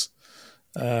sometimes.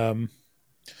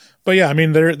 But yeah, I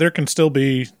mean there can still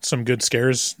be some good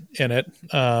scares in it,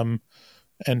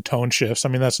 and tone shifts. I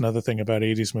mean that's another thing about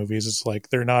 80s movies. It's like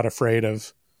they're not afraid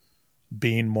of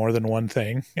being more than one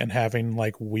thing and having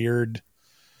like weird,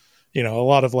 a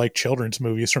lot of like children's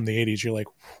movies from the 80s. You're like,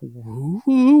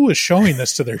 who is showing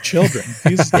this to their children?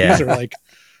 These are like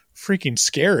freaking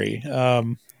scary.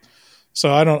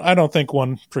 So I don't think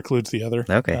one precludes the other.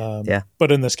 Okay.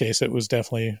 But in this case, it was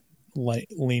definitely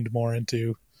leaned more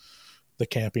into the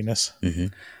campiness. Mm-hmm.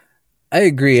 I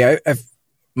agree.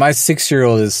 My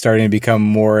 6-year-old is starting to become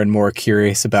more and more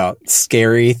curious about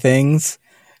scary things.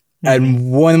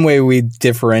 And one way we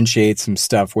differentiate some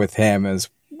stuff with him is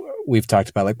we've talked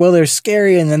about like, well, there's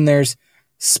scary and then there's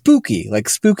spooky. Like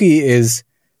spooky is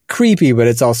creepy, but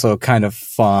it's also kind of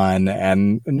fun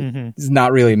and is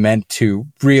not really meant to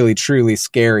really truly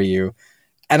scare you.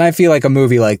 And I feel like a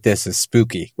movie like this is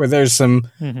spooky, where there's some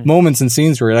moments and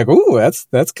scenes where you're like, ooh,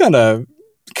 that's kind of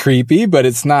creepy, but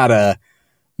it's not a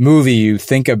movie you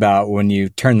think about when you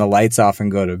turn the lights off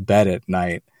and go to bed at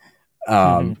night.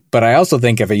 But I also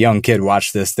think if a young kid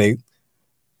watched this, it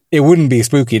wouldn't be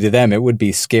spooky to them. It would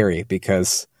be scary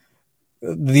because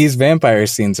these vampire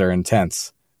scenes are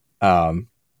intense.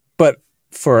 But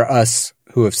for us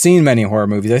who have seen many horror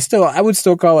movies, I would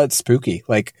still call it spooky.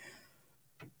 Like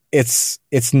it's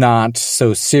not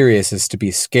so serious as to be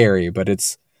scary, but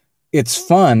it's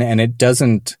fun and it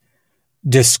doesn't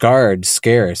discard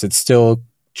scares. It's still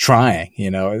trying,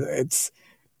 it's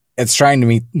trying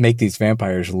to make these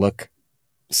vampires look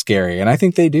scary. And I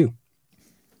think they do.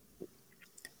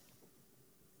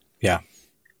 Yeah.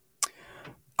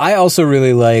 I also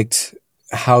really liked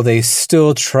how they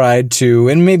still tried to,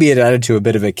 and maybe it added to a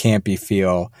bit of a campy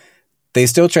feel. They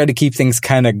still tried to keep things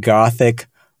kind of gothic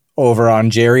over on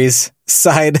Jerry's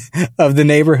side of the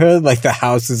neighborhood. Like the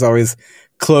house is always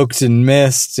cloaked in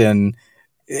mist, and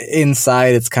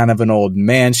inside it's kind of an old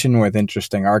mansion with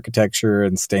interesting architecture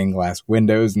and stained glass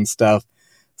windows and stuff.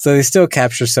 So they still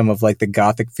capture some of like the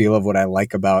gothic feel of what I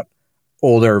like about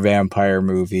older vampire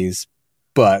movies,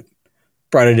 but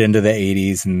brought it into the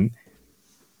 80s and,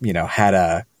 had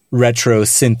a retro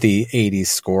synthy 80s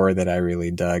score that I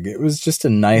really dug. It was just a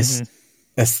nice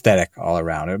aesthetic all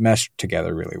around. It meshed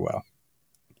together really well.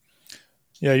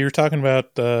 Yeah, you were talking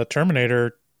about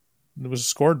Terminator. It was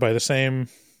scored by the same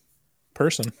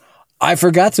person. I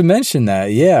forgot to mention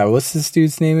that. Yeah, what's this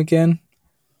dude's name again?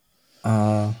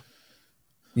 Brad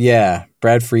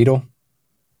Friedel.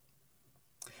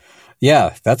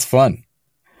 Yeah, that's fun.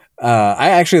 I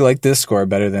actually like this score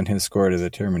better than his score to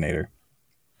the Terminator.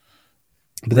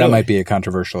 But really? That might be a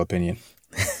controversial opinion.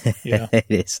 Yeah, It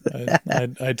is.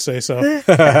 I'd say so.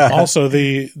 Also,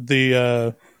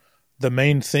 the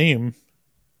main theme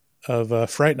of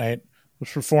Fright Night was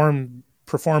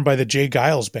performed by the Jay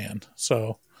Giles Band.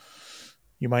 So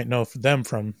you might know them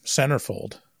from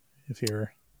Centerfold if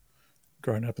you're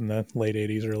growing up in the late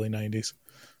 80s, early 90s.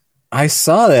 I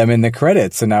saw them in the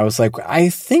credits, and I was like, I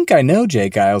think I know Jay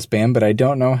Giles' band, but I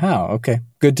don't know how. Okay,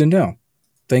 good to know.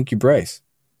 Thank you, Bryce.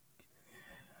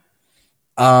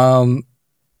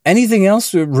 Anything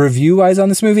else review-wise on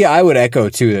this movie? I would echo,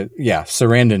 too, that, yeah,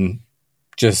 Sarandon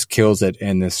just kills it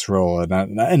in this role. An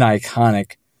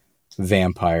iconic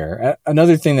vampire.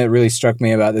 Another thing that really struck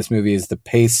me about this movie is the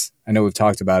pace. I know we've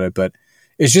talked about it, but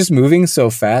it's just moving so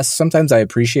fast. Sometimes I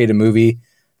appreciate a movie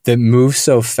that moves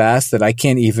so fast that I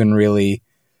can't even really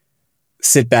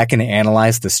sit back and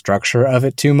analyze the structure of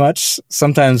it too much.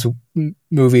 Sometimes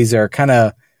movies are kind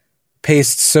of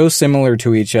paced so similar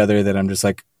to each other that I'm just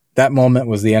like, that moment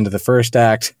was the end of the first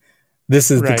act.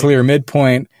 This is the clear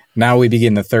midpoint. Now we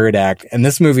begin the third act. And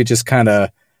this movie just kind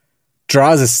of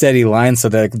draws a steady line so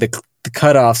that the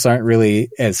cutoffs aren't really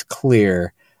as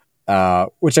clear,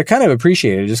 which I kind of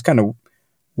appreciate. It just kind of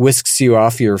whisks you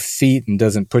off your feet and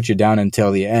doesn't put you down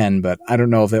until the end. But I don't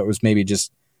know if it was maybe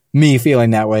just me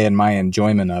feeling that way and my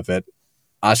enjoyment of it.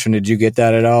 Ashwin, did you get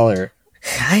that at all? Or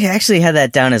I actually had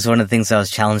that down as one of the things I was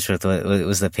challenged with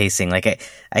was the pacing. Like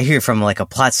I hear from like a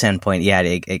plot standpoint, yeah,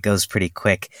 it goes pretty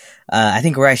quick. I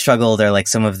think where I struggled are like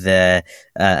some of the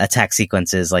attack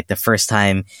sequences. Like the first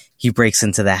time he breaks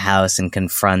into the house and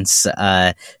confronts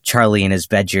Charlie in his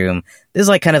bedroom. There's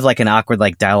like kind of like an awkward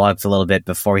like dialogue for a little bit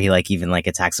before he like even like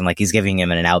attacks him. Like he's giving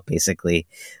him an out basically.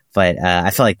 But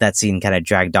I felt like that scene kind of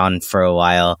dragged on for a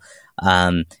while.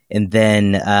 And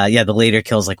then the later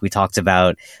kills like we talked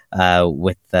about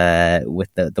with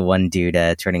the one dude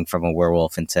turning from a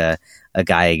werewolf into a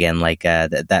guy again, like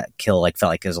that kill like felt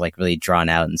like it was like really drawn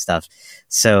out and stuff.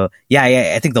 So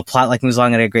I think the plot like moves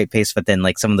along at a great pace, but then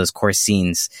like some of those core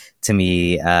scenes to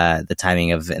me, the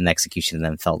timing of and execution of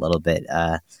them felt a little bit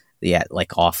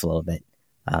like off a little bit.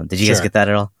 Did you guys get that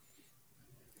at all?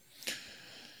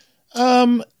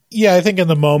 Yeah, I think in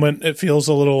the moment it feels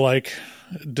a little like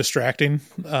distracting,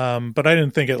 but I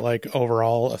didn't think it like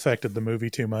overall affected the movie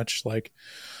too much. Like,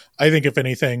 I think if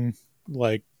anything,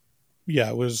 like,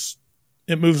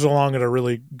 it moves along at a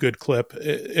really good clip.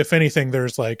 If anything,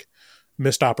 there's like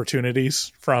missed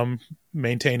opportunities from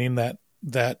maintaining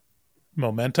that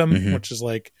momentum, which is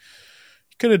like,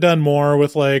 you could have done more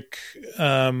with like,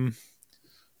 Chris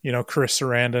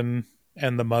Sarandon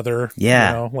and the mother,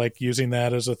 like using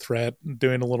that as a threat,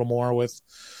 doing a little more with,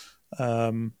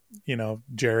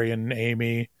 Jerry and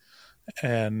Amy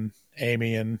and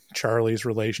Charlie's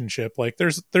relationship. Like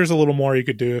there's a little more you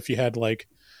could do if you had like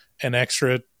an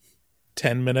extra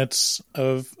 10 minutes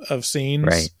of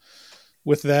scenes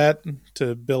with that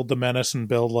to build the menace and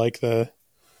build like the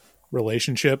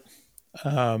relationship.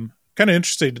 Kind of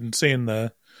interested in seeing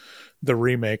the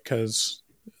remake because,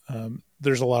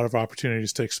 there's a lot of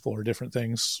opportunities to explore different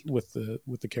things with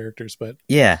the characters, but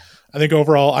I think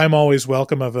overall I'm always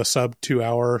welcome of a sub 2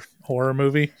 hour horror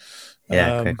movie.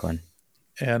 Quick one.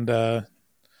 And,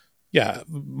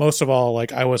 most of all,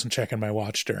 like I wasn't checking my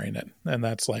watch during it. And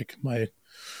that's like my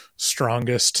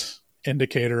strongest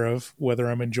indicator of whether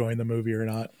I'm enjoying the movie or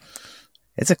not.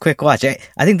 It's a quick watch.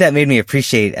 I think that made me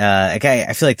appreciate,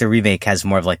 I feel like the remake has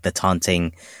more of like the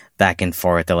taunting back and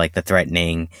forth or like the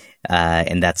threatening,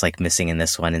 and that's like missing in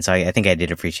this one. And so I think I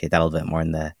did appreciate that a little bit more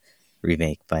in the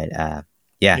remake, but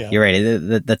you're right.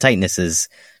 The tightness is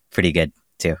pretty good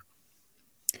too.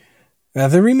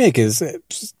 The remake is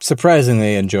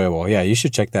surprisingly enjoyable. Yeah, you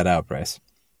should check that out, Bryce.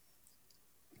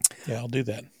 Yeah, I'll do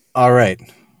that. All right.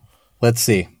 Let's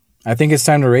see. I think it's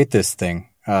time to rate this thing.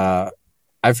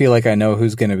 I feel like I know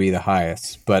who's going to be the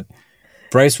highest, but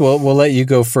Bryce, we'll let you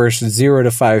go first. 0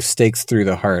 to 5 stakes through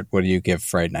the heart. What do you give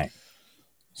Fright Night?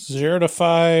 0 to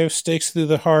 5 stakes through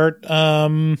the heart.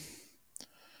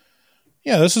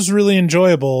 This is really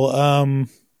enjoyable.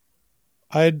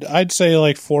 I'd say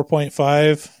like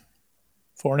 4.5,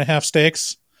 4.5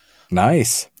 stakes.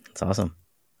 Nice. That's awesome.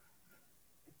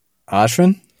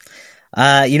 Ashwin?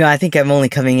 I think I'm only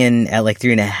coming in at like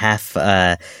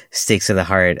 3.5 stakes of the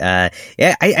heart. I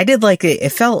did like it.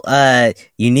 It felt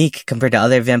unique compared to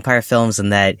other vampire films in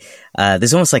that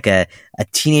there's almost like a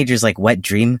teenager's like wet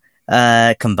dream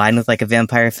combined with like a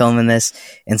vampire film in this,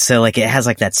 and so like it has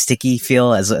like that sticky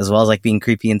feel as well as like being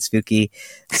creepy and spooky.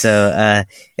 So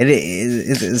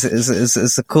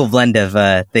it's a cool blend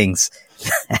of things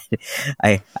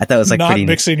I thought it was like not pretty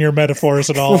mixing your metaphors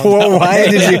at all. Why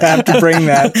did you have to bring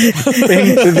that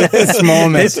into this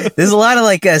moment? There's a lot of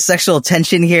like sexual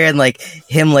tension here, and like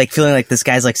him like feeling like this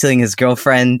guy's like stealing his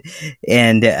girlfriend,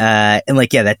 and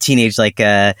like that teenage like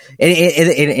and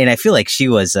I feel like she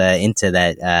was into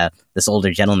that this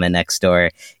older gentleman next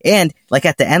door, and like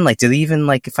at the end, like do they even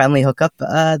like finally hook up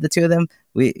the two of them?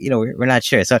 We're not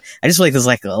sure. So I just feel like there's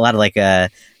like a lot of like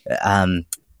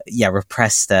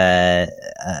repressed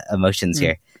emotions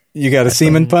here. You got a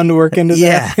semen pun to work into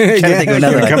that? Yeah. Trying to think of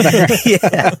another one.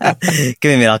 Give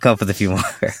me a minute. I'll come up with a few more.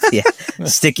 Yeah.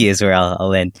 Sticky is where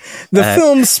I'll end. The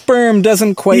film's sperm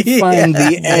doesn't quite find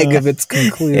the egg of its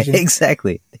conclusion.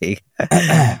 Exactly.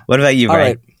 What about you,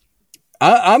 Brian?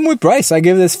 All right. I'm with Bryce. I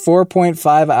give this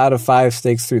 4.5 out of 5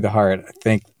 stakes through the heart. I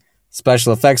think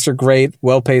special effects are great,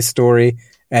 well-paced story,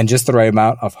 and just the right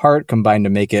amount of heart combined to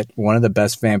make it one of the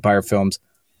best vampire films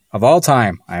of all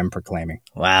time, I am proclaiming.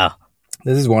 Wow.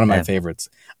 This is one of my favorites.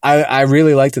 I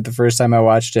really liked it the first time I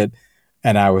watched it,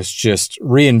 and I was just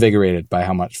reinvigorated by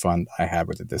how much fun I had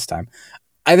with it this time.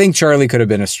 I think Charlie could have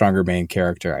been a stronger main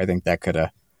character. I think that could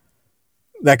have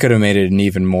made it an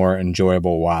even more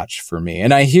enjoyable watch for me.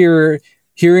 And I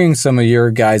hearing some of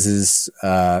your guys'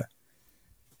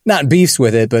 not beefs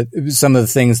with it, but some of the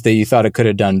things that you thought it could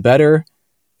have done better.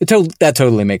 That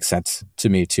totally makes sense to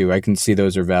me too. I can see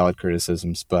those are valid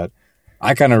criticisms, but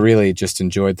I kind of really just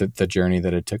enjoyed the journey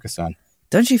that it took us on.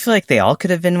 Don't you feel like they all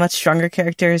could have been much stronger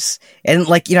characters? And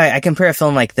like, I compare a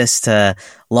film like this to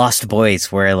Lost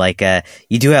Boys, where like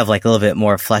you do have like a little bit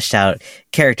more fleshed out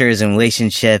characters and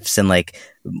relationships and like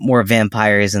more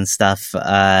vampires and stuff,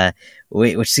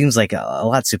 which seems like a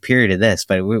lot superior to this.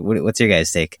 But what's your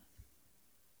guys' take?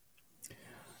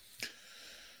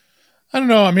 I don't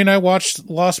know. I mean, I watched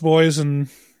Lost Boys and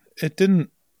it didn't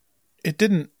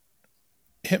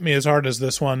hit me as hard as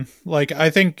this one. Like, I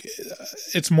think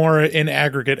it's more in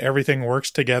aggregate, everything works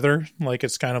together. Like,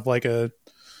 it's kind of like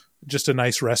just a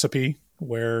nice recipe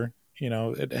where,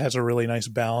 it has a really nice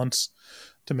balance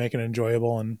to make it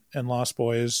enjoyable. And Lost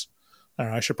Boys, I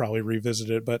don't know, I should probably revisit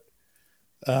it, but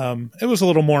it was a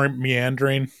little more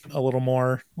meandering, a little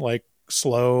more like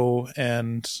slow,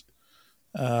 and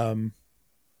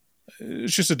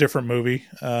it's just a different movie.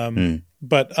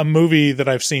 But a movie that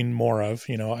I've seen more of.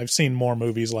 I've seen more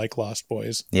movies like Lost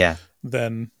Boys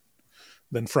than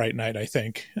Fright Night, I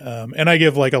think. And I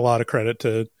give like a lot of credit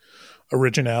to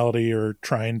originality or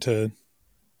trying to,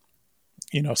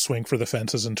 swing for the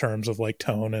fences in terms of like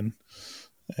tone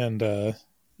and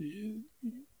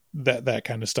that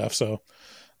kind of stuff. So,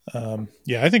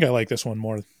 I think I like this one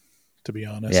more, to be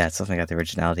honest. Yeah, it's something got the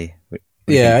originality.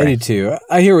 Yeah, I do too.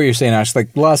 I hear what you're saying, Ash.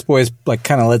 Like, Lost Boys like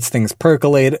kind of lets things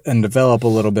percolate and develop a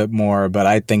little bit more, but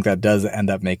I think that does end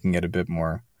up making it a bit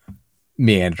more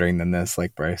meandering than this,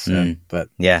 like Bryce said. But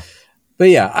yeah,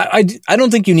 I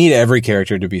don't think you need every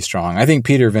character to be strong. I think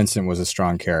Peter Vincent was a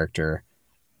strong character,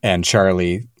 and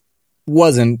Charlie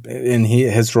wasn't, and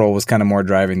his role was kind of more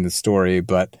driving the story.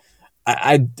 But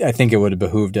I think it would have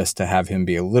behooved us to have him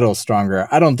be a little stronger.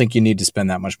 I don't think you need to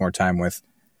spend that much more time with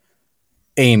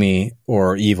Amy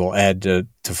or Evil Ed to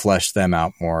flesh them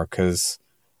out more, because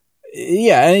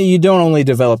you don't only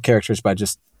develop characters by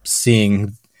just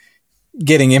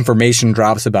getting information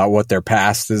drops about what their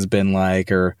past has been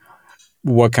like or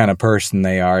what kind of person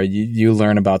they are. You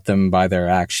learn about them by their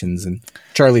actions, and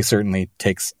Charlie certainly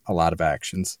takes a lot of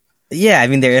actions. Yeah, I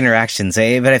mean, their interactions,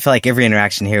 but I feel like every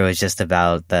interaction here was just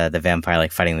about the vampire,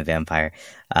 like fighting the vampire.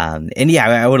 And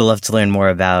I would have loved to learn more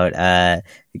about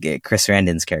Chris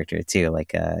Sarandon's character too,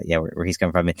 like where he's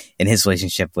coming from in his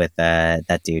relationship with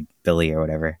that dude Billy or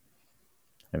whatever.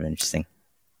 That would have been interesting.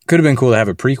 Could have been cool to have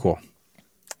a prequel.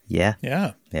 Yeah.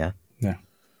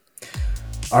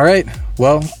 All right.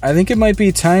 Well, I think it might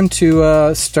be time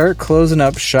to start closing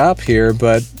up shop here.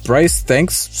 But Bryce,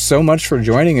 thanks so much for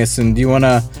joining us. And do you want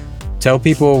to tell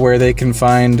people where they can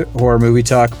find Horror Movie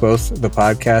Talk, both the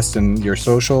podcast and your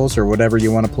socials or whatever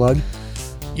you want to plug?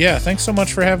 Yeah, thanks so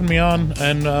much for having me on.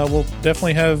 And we'll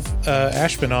definitely have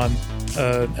Ashvin on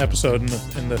an episode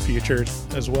in the future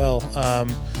as well.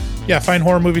 Find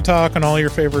Horror Movie Talk on all your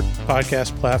favorite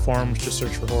podcast platforms. Just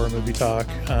search for Horror Movie Talk.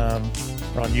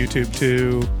 We're on YouTube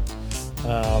too.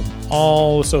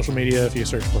 All the social media, if you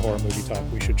search for Horror Movie Talk,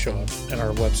 we should show up. And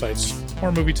our website's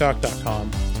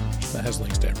horrormovietalk.com. That has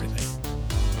links to everything.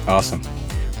 Awesome.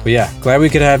 Well, glad we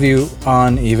could have you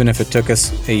on, even if it took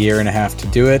us a year and a half to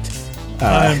do it.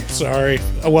 I'm sorry.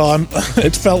 Well,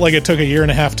 it felt like it took a year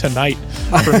and a half tonight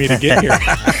for me to get here.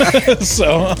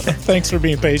 So thanks for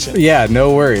being patient. Yeah,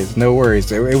 no worries.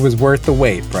 It was worth the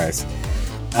wait, Bryce.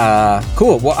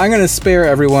 Cool. Well, I'm going to spare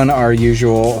everyone our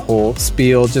usual whole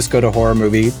spiel. Just go to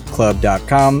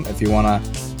horrormovieclub.com if you want to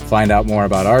find out more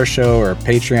about our show or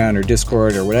Patreon or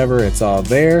Discord or whatever. It's all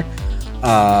there.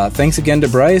 Thanks again to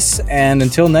Bryce. And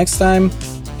until next time,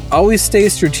 always stay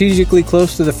strategically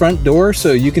close to the front door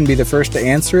so you can be the first to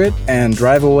answer it and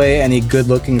drive away any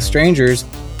good-looking strangers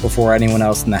before anyone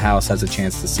else in the house has a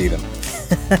chance to see them.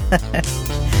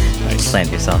 Nice.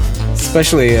 Plant yourself.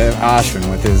 Especially Ashwin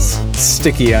with his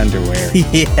sticky underwear.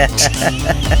 Yeah.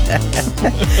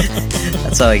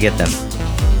 That's how I get them.